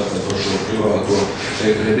runa, tātad par šo privāto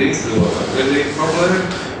kredītu problēmu.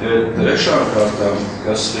 Trešām kārtām,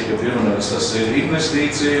 kas tika pieminēts, tas ir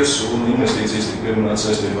investīcijas, un investīcijas tika pieminēts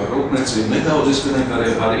saistībā ar rūpniecību, nedaudz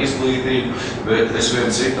izpilnīgi ar izglītību, bet es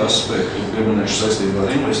vienu citu aspektu pieminēšu saistībā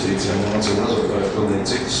ar investīcijām, un acīm redzot, tā ir pilnīgi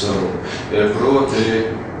cita saruna. Proti,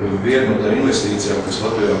 viena no tā investīcijām, kas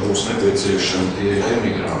Latvijā būs nepieciešama, tie ir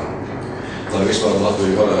emigranti, lai vispār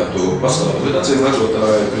Latviju varētu pastāvēt. Bet acīm redzot, tā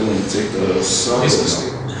ir pilnīgi cita saruna.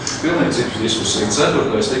 Pilnīgi citu diskusiju.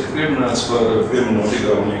 Ceturtais tika pieminēts par pieminot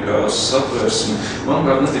Igauniju kā satversmi.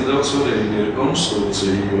 Manuprāt, ne tik daudz svarīgi ir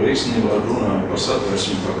konstitūcija, jo īstenībā runājot par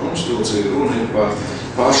satversmi, par konstitūciju, runa ir par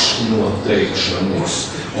pašnoteikšanos.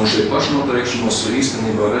 Un šie pašnoteikšanos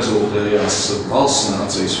īstenībā rezultējās valsts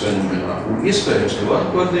nācijas fenomenā. Un iespējams, ka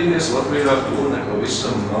varakvardīties Latvijā to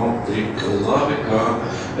nepavisam nav tik labi, kā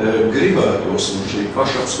gribētos, un šī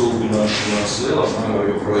pašapstulbināšanās lielā mērā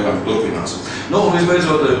joprojām turpinās. Nu, un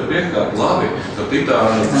visbeidzot, piekārt labi, ka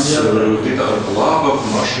Titānika laba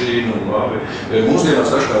mašīna un labi.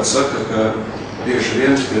 Mūsdienās dažkārt saka, ka tieši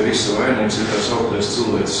viens pie visa vainīgs ir tās augtais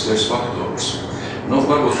cilvēciskais faktors. Nu,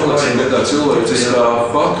 varbūt paliksim pie tā cilvēciskā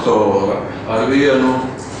faktora ar vienu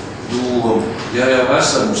domu. Ja jau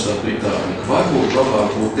esam uz tā Titānika, varbūt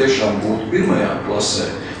labāk būtu tiešām būt pirmajā klasē,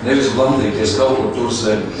 nevis blandīties kaut kur tur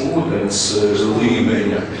zem ūdens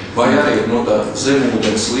līmeņa, vai arī no tā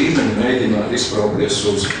zemūdens līmeņa mēģināt izbraukties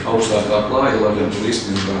uz augstākā klāja, lai gan tur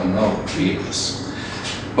īstenībā nav vietas.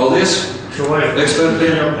 Paldies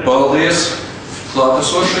ekspertiem, paldies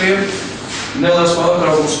klātesošajiem. Neliels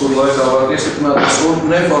pārtraukums, kur laikā var iesaknāties un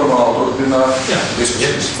neformāli turpināt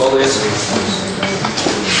diskusijas. Paldies!